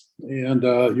courageous and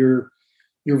you're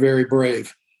very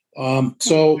brave.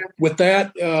 So with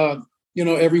that,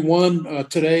 everyone,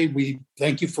 today we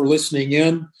thank you for listening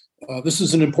in. This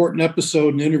is an important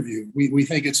episode and interview. We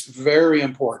think it's very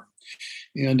important.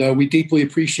 And we deeply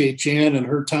appreciate Jan and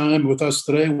her time with us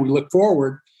today. We look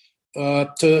forward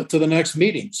to the next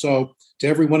meeting. So to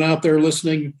everyone out there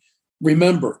listening,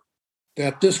 remember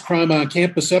that this Crime on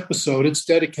Campus episode, it's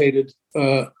dedicated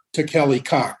to Kelli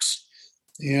Cox.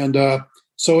 And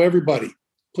so everybody,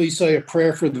 please say a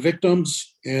prayer for the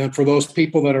victims and for those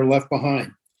people that are left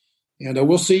behind. And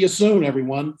we'll see you soon,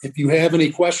 everyone. If you have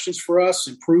any questions for us,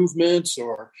 improvements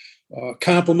or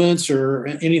compliments or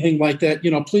anything like that,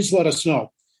 please let us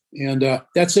know. And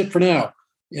that's it for now.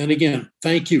 And again,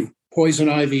 thank you, Poison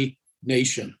Ivy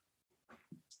Nation.